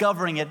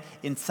discovering it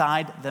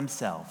inside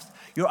themselves.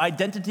 Your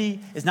identity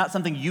is not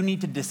something you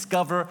need to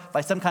discover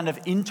by some kind of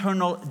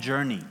internal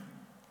journey.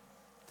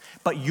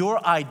 But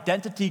your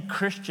identity,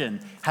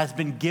 Christian, has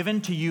been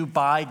given to you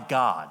by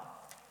God.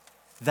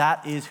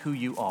 That is who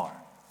you are.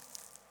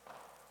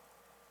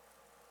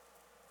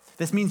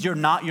 This means you're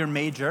not your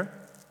major.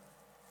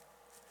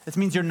 This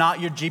means you're not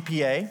your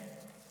GPA.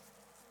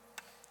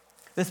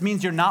 This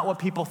means you're not what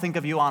people think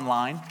of you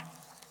online.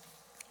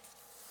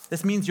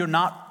 This means you're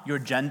not your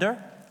gender.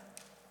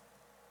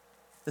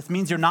 This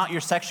means you're not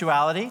your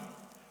sexuality.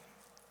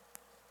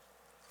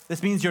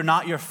 This means you're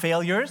not your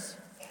failures.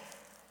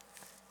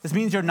 This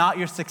means you're not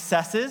your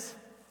successes.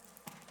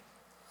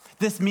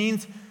 This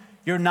means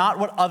you're not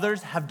what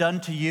others have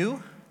done to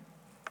you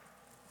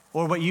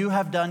or what you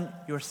have done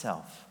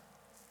yourself.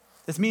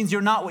 This means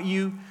you're not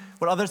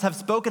what others have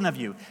spoken of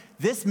you.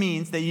 This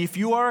means that if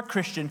you are a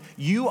Christian,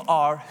 you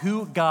are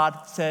who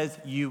God says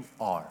you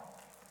are.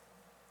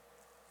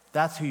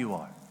 That's who you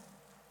are.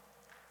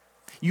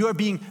 You are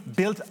being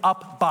built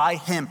up by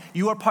him.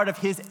 You are part of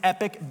his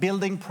epic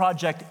building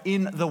project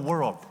in the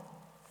world.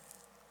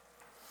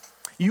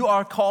 You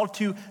are called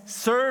to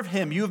serve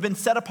him. You have been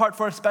set apart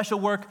for a special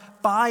work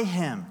by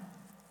him,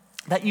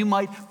 that you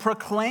might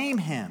proclaim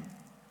him.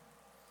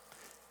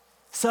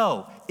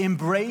 So,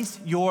 embrace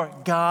your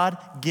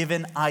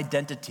God-given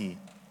identity.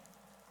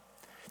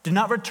 Do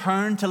not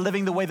return to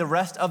living the way the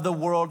rest of the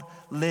world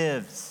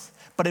lives,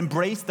 but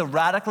embrace the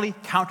radically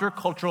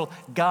countercultural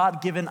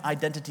God-given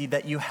identity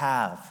that you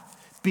have.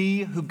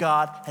 Be who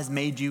God has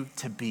made you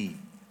to be.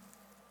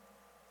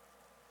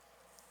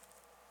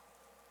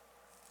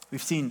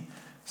 We've seen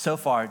so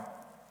far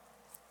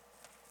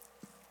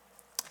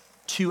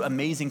two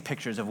amazing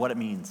pictures of what it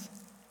means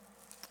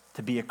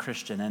to be a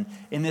Christian. And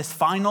in this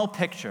final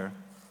picture,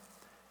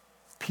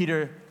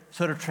 Peter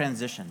sort of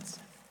transitions.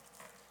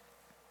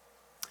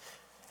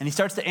 And he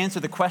starts to answer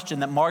the question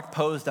that Mark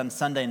posed on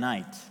Sunday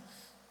night.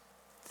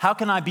 How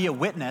can I be a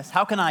witness?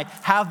 How can I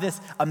have this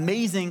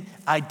amazing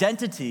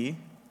identity,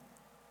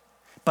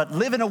 but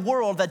live in a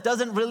world that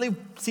doesn't really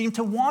seem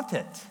to want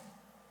it?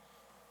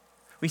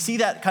 We see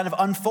that kind of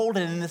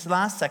unfolded in this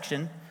last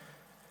section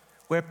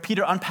where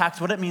Peter unpacks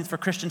what it means for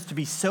Christians to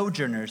be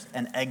sojourners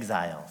and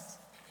exiles.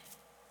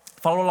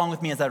 Follow along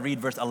with me as I read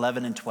verse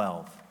 11 and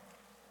 12.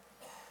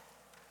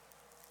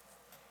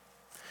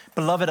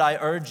 Beloved, I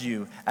urge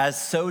you,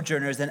 as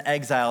sojourners and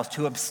exiles,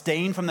 to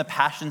abstain from the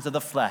passions of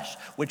the flesh,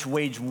 which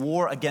wage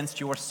war against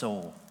your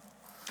soul.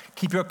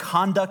 Keep your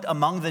conduct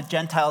among the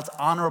Gentiles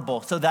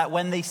honorable, so that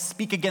when they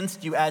speak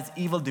against you as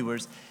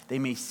evildoers, they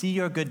may see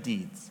your good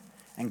deeds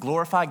and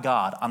glorify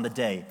God on the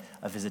day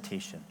of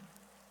visitation.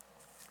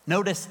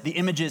 Notice the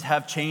images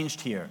have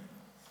changed here,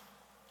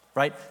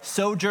 right?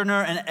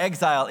 Sojourner and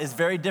exile is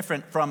very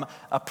different from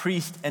a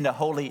priest and a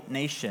holy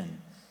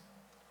nation.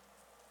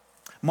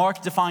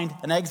 Mark defined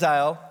an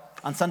exile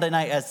on Sunday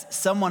night as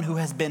someone who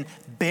has been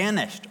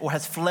banished or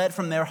has fled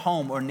from their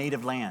home or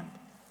native land.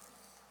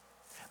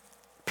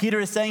 Peter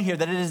is saying here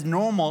that it is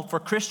normal for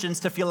Christians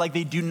to feel like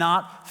they do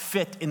not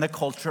fit in the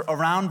culture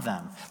around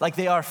them, like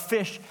they are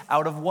fish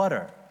out of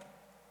water,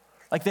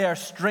 like they are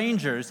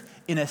strangers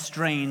in a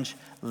strange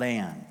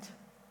land.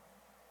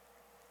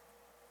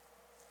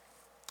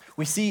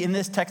 We see in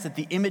this text that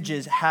the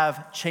images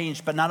have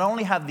changed, but not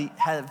only have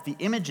the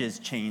images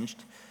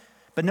changed,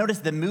 but notice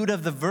the mood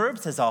of the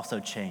verbs has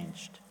also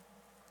changed.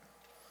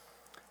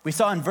 We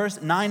saw in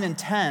verse 9 and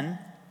 10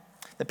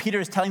 that Peter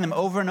is telling them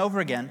over and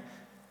over again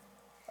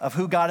of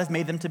who God has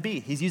made them to be.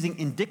 He's using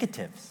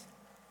indicatives.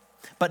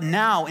 But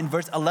now in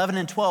verse 11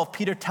 and 12,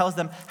 Peter tells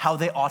them how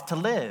they ought to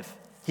live.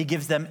 He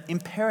gives them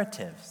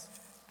imperatives.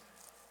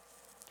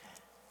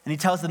 And he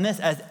tells them this: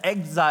 as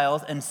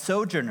exiles and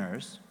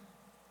sojourners,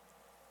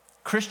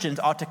 Christians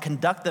ought to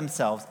conduct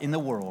themselves in the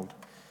world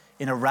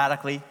in a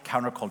radically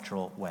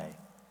countercultural way.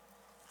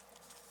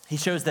 He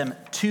shows them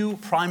two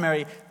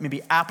primary,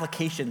 maybe,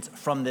 applications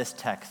from this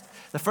text.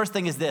 The first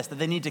thing is this, that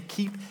they need to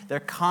keep their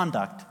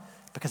conduct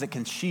because it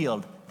can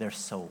shield their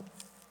soul.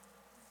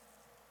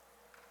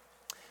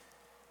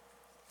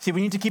 See,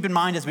 we need to keep in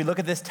mind as we look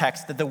at this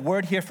text that the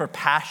word here for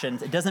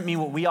passions, it doesn't mean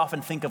what we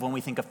often think of when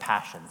we think of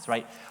passions,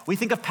 right? We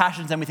think of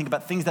passions and we think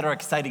about things that are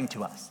exciting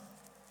to us,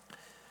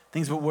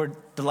 things that we're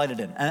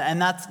delighted in.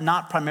 And that's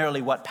not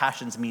primarily what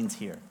passions means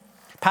here.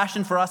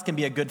 Passion for us can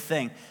be a good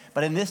thing,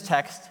 but in this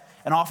text,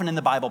 and often in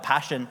the Bible,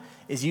 passion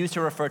is used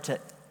to refer to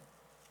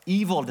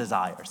evil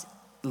desires,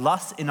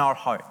 lusts in our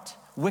heart,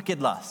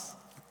 wicked lusts.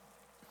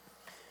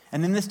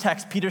 And in this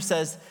text, Peter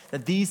says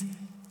that these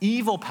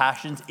evil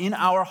passions in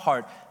our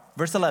heart,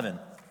 verse 11,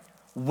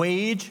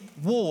 wage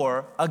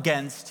war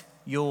against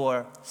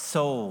your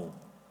soul.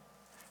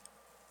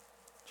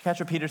 Did you catch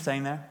what Peter's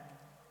saying there?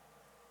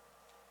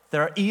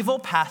 There are evil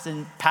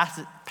passions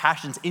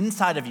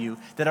inside of you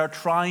that are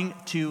trying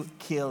to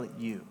kill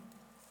you.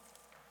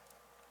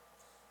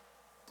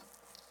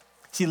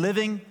 See,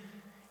 living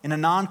in a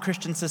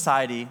non-Christian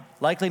society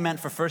likely meant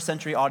for first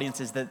century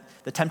audiences that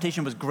the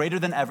temptation was greater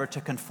than ever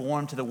to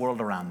conform to the world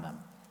around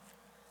them.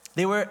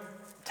 They were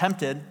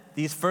tempted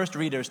these first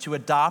readers to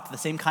adopt the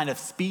same kind of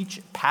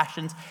speech,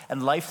 passions,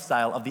 and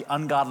lifestyle of the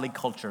ungodly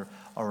culture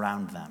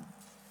around them.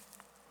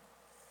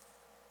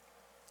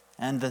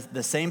 And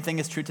the same thing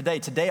is true today.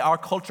 Today, our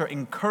culture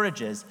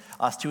encourages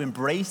us to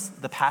embrace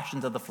the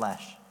passions of the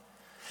flesh.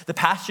 The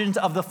passions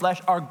of the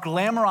flesh are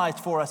glamorized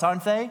for us,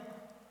 aren't they?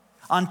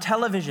 On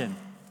television,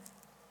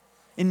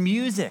 in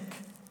music,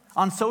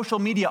 on social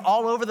media,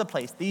 all over the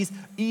place. These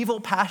evil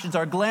passions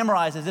are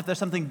glamorized as if there's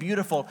something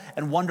beautiful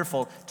and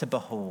wonderful to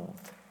behold.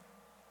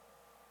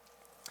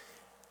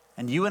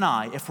 And you and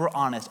I, if we're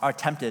honest, are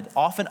tempted,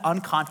 often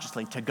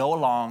unconsciously, to go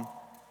along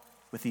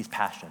with these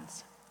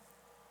passions.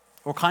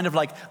 We're kind of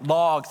like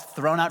logs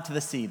thrown out to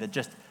the sea that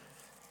just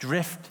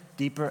drift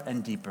deeper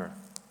and deeper.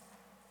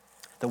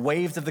 The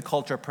waves of the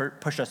culture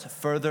push us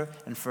further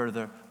and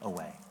further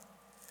away.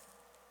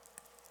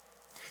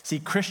 See,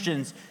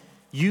 Christians,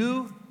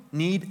 you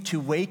need to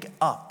wake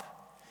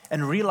up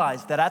and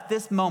realize that at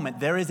this moment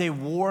there is a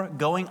war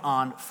going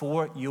on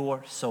for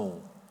your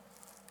soul.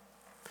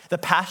 The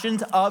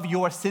passions of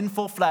your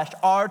sinful flesh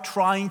are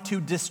trying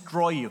to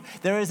destroy you.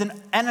 There is an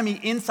enemy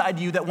inside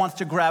you that wants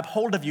to grab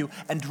hold of you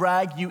and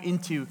drag you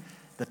into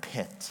the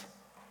pit.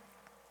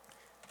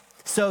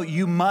 So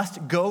you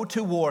must go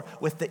to war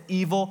with the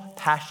evil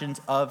passions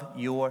of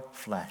your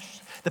flesh.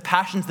 The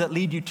passions that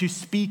lead you to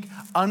speak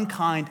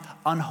unkind,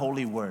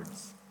 unholy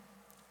words.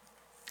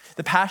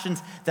 The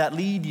passions that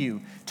lead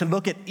you to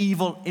look at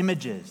evil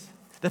images.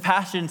 The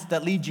passions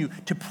that lead you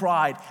to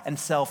pride and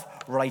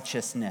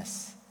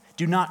self-righteousness.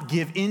 Do not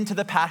give in to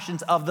the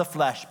passions of the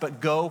flesh, but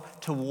go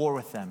to war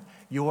with them.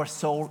 Your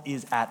soul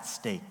is at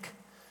stake.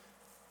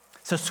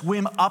 So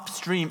swim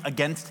upstream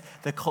against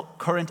the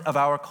current of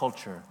our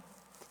culture.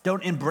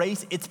 Don't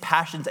embrace its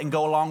passions and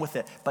go along with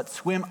it, but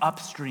swim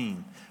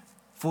upstream,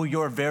 for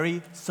your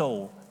very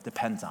soul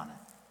depends on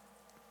it.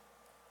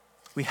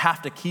 We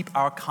have to keep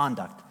our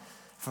conduct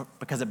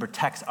because it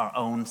protects our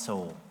own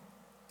soul.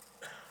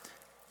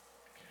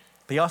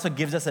 But he also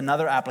gives us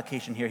another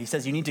application here. He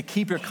says you need to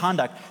keep your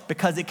conduct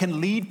because it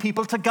can lead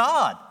people to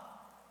God.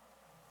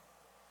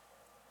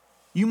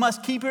 You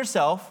must keep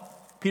yourself,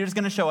 Peter's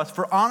going to show us,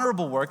 for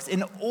honorable works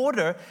in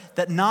order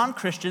that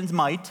non-Christians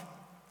might,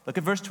 look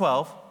at verse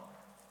 12,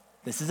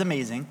 this is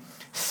amazing,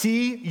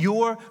 see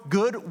your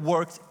good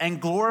works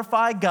and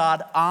glorify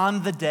God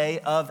on the day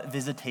of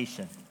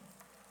visitation.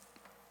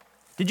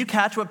 Did you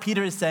catch what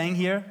Peter is saying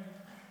here?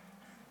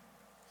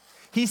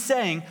 He's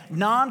saying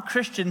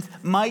non-Christians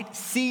might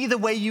see the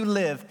way you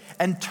live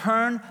and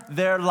turn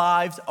their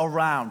lives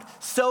around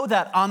so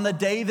that on the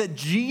day that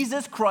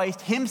Jesus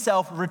Christ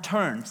himself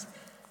returns,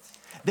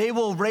 they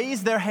will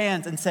raise their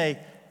hands and say,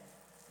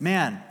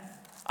 man,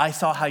 I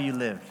saw how you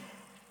lived.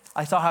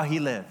 I saw how he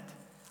lived.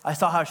 I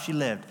saw how she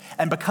lived.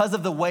 And because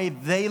of the way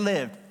they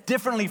lived,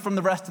 differently from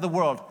the rest of the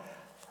world,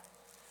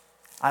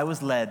 I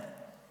was led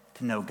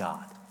to know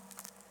God.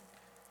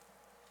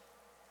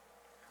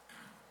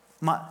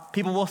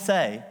 People will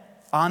say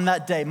on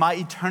that day, my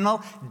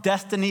eternal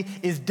destiny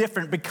is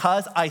different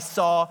because I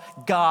saw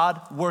God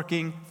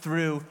working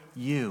through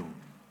you.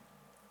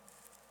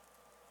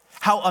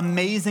 How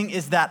amazing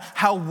is that?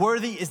 How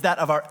worthy is that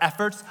of our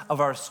efforts,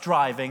 of our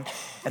striving,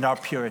 and our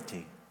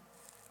purity?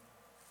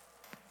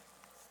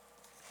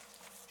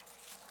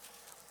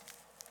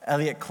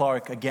 Elliot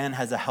Clark, again,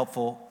 has a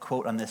helpful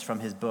quote on this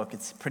from his book.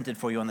 It's printed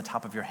for you on the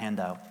top of your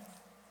handout.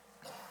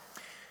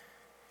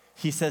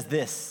 He says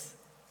this,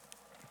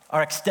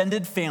 our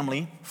extended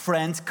family,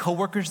 friends,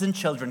 coworkers, and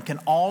children can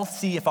all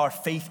see if our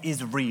faith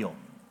is real.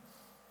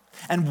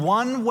 And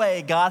one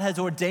way God has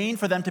ordained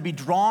for them to be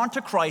drawn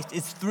to Christ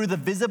is through the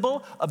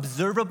visible,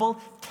 observable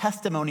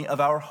testimony of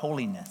our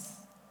holiness.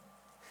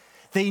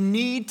 They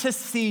need to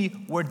see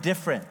we're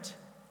different,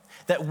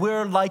 that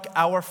we're like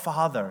our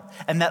Father,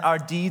 and that our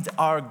deeds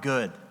are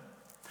good.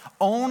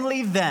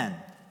 Only then,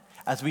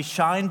 as we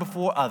shine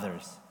before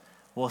others,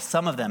 will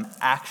some of them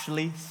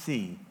actually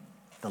see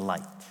the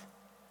light.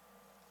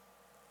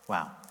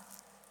 Wow.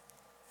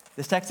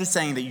 This text is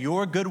saying that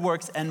your good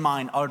works and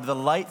mine are the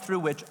light through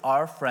which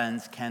our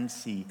friends can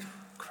see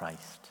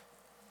Christ.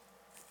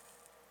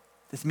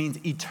 This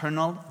means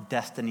eternal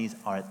destinies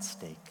are at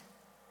stake.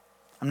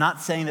 I'm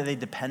not saying that they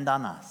depend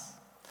on us,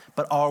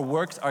 but our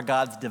works are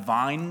God's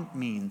divine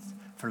means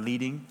for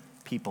leading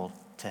people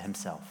to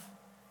himself.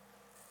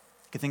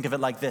 You can think of it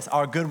like this.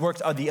 Our good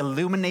works are the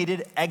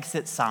illuminated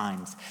exit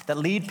signs that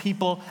lead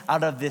people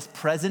out of this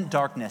present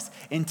darkness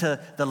into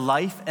the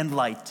life and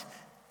light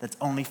that's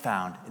only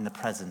found in the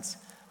presence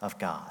of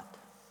God.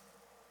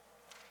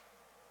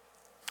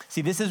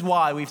 See, this is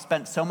why we've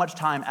spent so much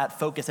time at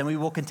Focus, and we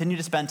will continue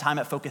to spend time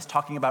at Focus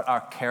talking about our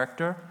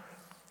character,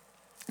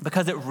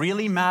 because it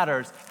really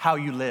matters how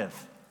you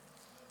live.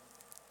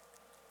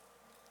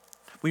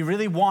 We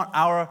really want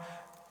our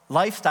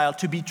lifestyle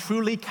to be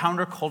truly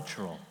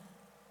countercultural,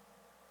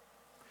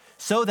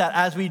 so that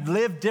as we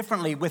live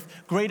differently, with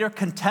greater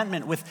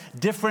contentment, with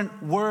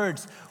different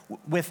words,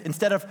 with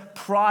instead of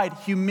pride,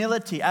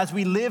 humility, as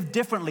we live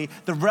differently,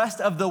 the rest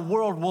of the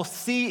world will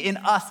see in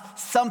us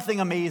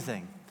something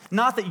amazing.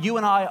 Not that you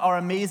and I are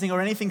amazing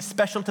or anything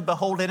special to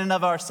behold in and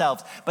of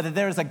ourselves, but that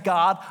there is a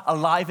God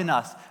alive in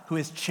us who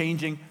is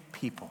changing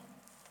people.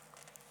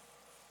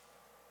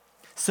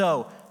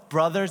 So,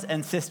 brothers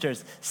and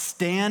sisters,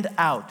 stand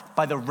out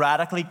by the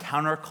radically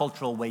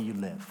countercultural way you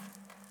live.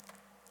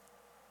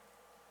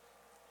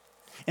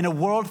 In a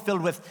world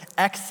filled with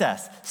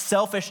excess,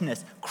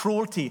 selfishness,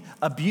 cruelty,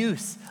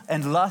 abuse,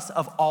 and lust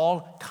of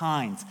all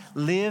kinds,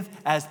 live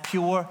as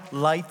pure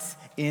lights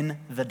in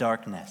the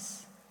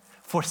darkness,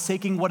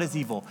 forsaking what is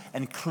evil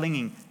and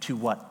clinging to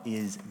what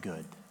is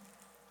good.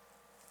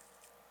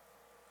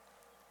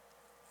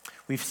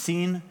 We've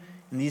seen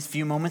in these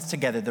few moments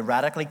together the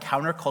radically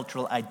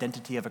countercultural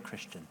identity of a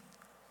Christian.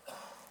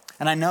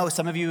 And I know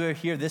some of you are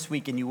here this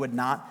week and you would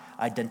not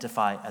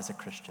identify as a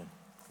Christian.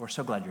 We're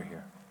so glad you're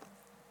here.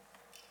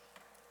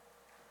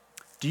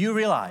 Do you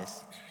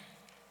realize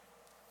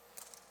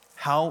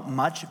how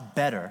much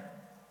better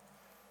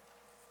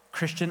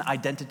Christian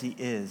identity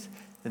is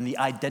than the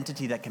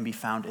identity that can be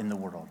found in the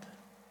world?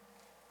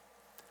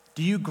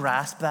 Do you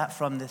grasp that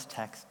from this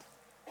text?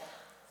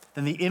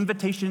 Then the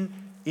invitation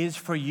is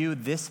for you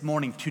this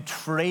morning to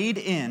trade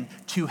in,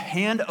 to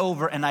hand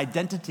over an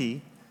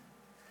identity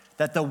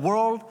that the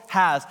world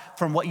has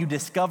from what you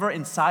discover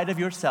inside of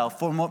yourself,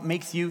 from what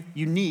makes you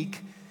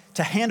unique,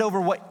 to hand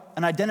over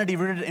an identity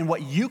rooted in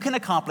what you can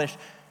accomplish,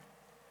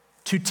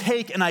 to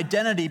take an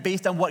identity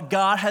based on what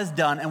God has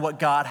done and what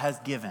God has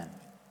given.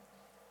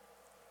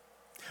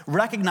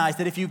 Recognize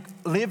that if you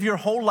live your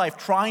whole life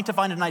trying to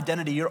find an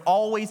identity, you'll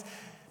always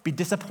be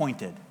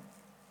disappointed.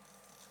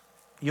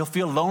 You'll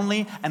feel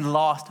lonely and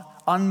lost,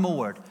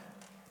 unmoored.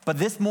 But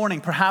this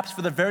morning, perhaps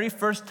for the very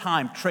first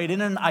time, trade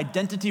in an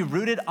identity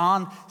rooted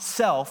on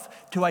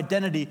self to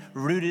identity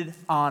rooted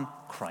on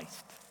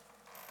Christ.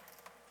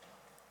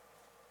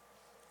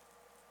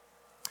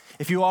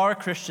 If you are a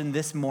Christian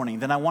this morning,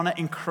 then I want to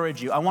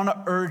encourage you, I want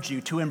to urge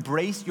you to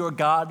embrace your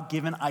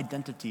God-given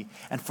identity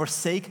and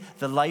forsake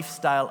the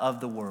lifestyle of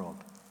the world.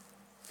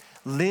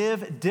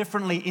 Live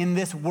differently in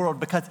this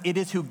world because it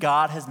is who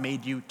God has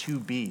made you to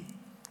be.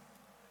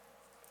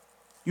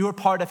 You are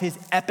part of his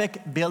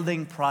epic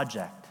building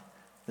project,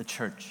 the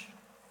church.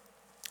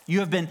 You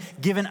have been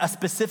given a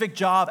specific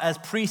job as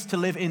priests to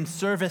live in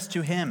service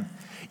to him.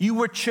 You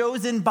were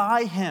chosen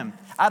by him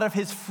out of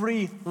his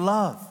free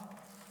love.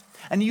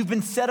 And you've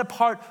been set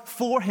apart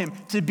for him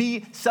to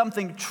be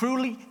something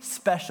truly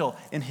special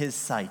in his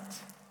sight.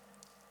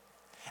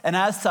 And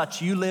as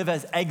such, you live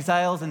as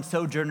exiles and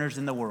sojourners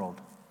in the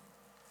world.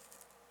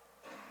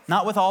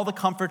 Not with all the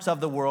comforts of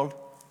the world,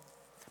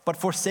 but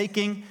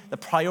forsaking the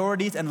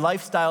priorities and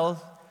lifestyles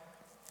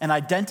and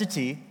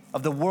identity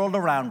of the world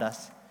around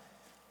us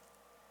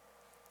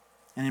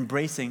and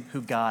embracing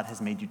who God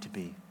has made you to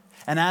be.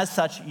 And as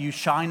such, you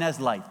shine as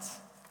lights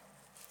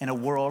in a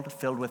world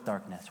filled with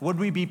darkness. Would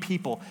we be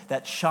people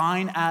that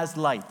shine as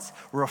lights,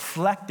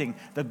 reflecting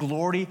the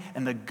glory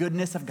and the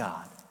goodness of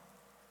God,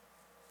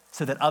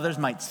 so that others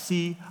might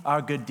see our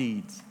good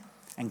deeds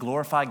and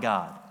glorify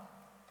God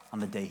on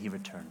the day he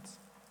returns?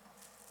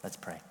 Let's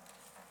pray.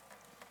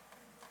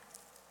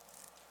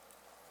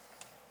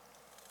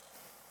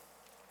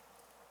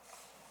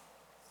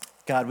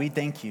 God, we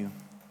thank you.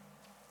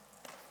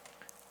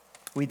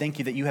 We thank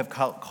you that you have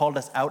called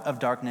us out of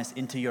darkness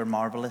into your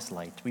marvelous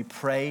light. We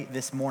pray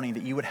this morning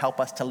that you would help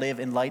us to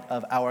live in light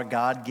of our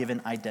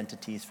God-given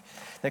identities,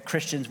 that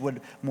Christians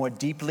would more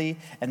deeply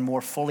and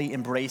more fully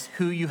embrace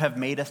who you have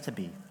made us to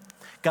be.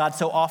 God,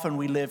 so often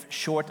we live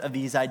short of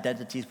these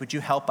identities. Would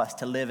you help us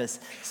to live as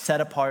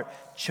set-apart,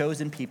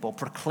 chosen people,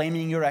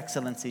 proclaiming your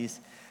excellencies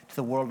to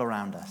the world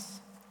around us?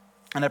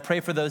 And I pray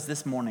for those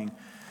this morning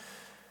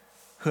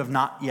who have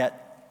not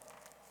yet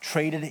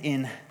traded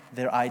in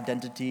their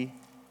identity.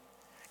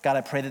 God,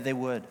 I pray that they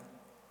would.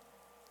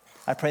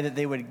 I pray that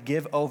they would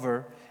give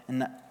over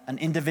an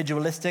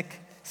individualistic,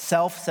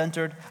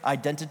 self-centered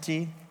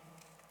identity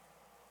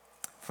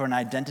for an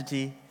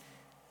identity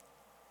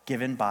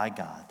given by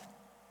God.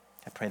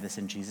 I pray this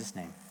in Jesus'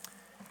 name.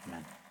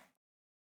 Amen.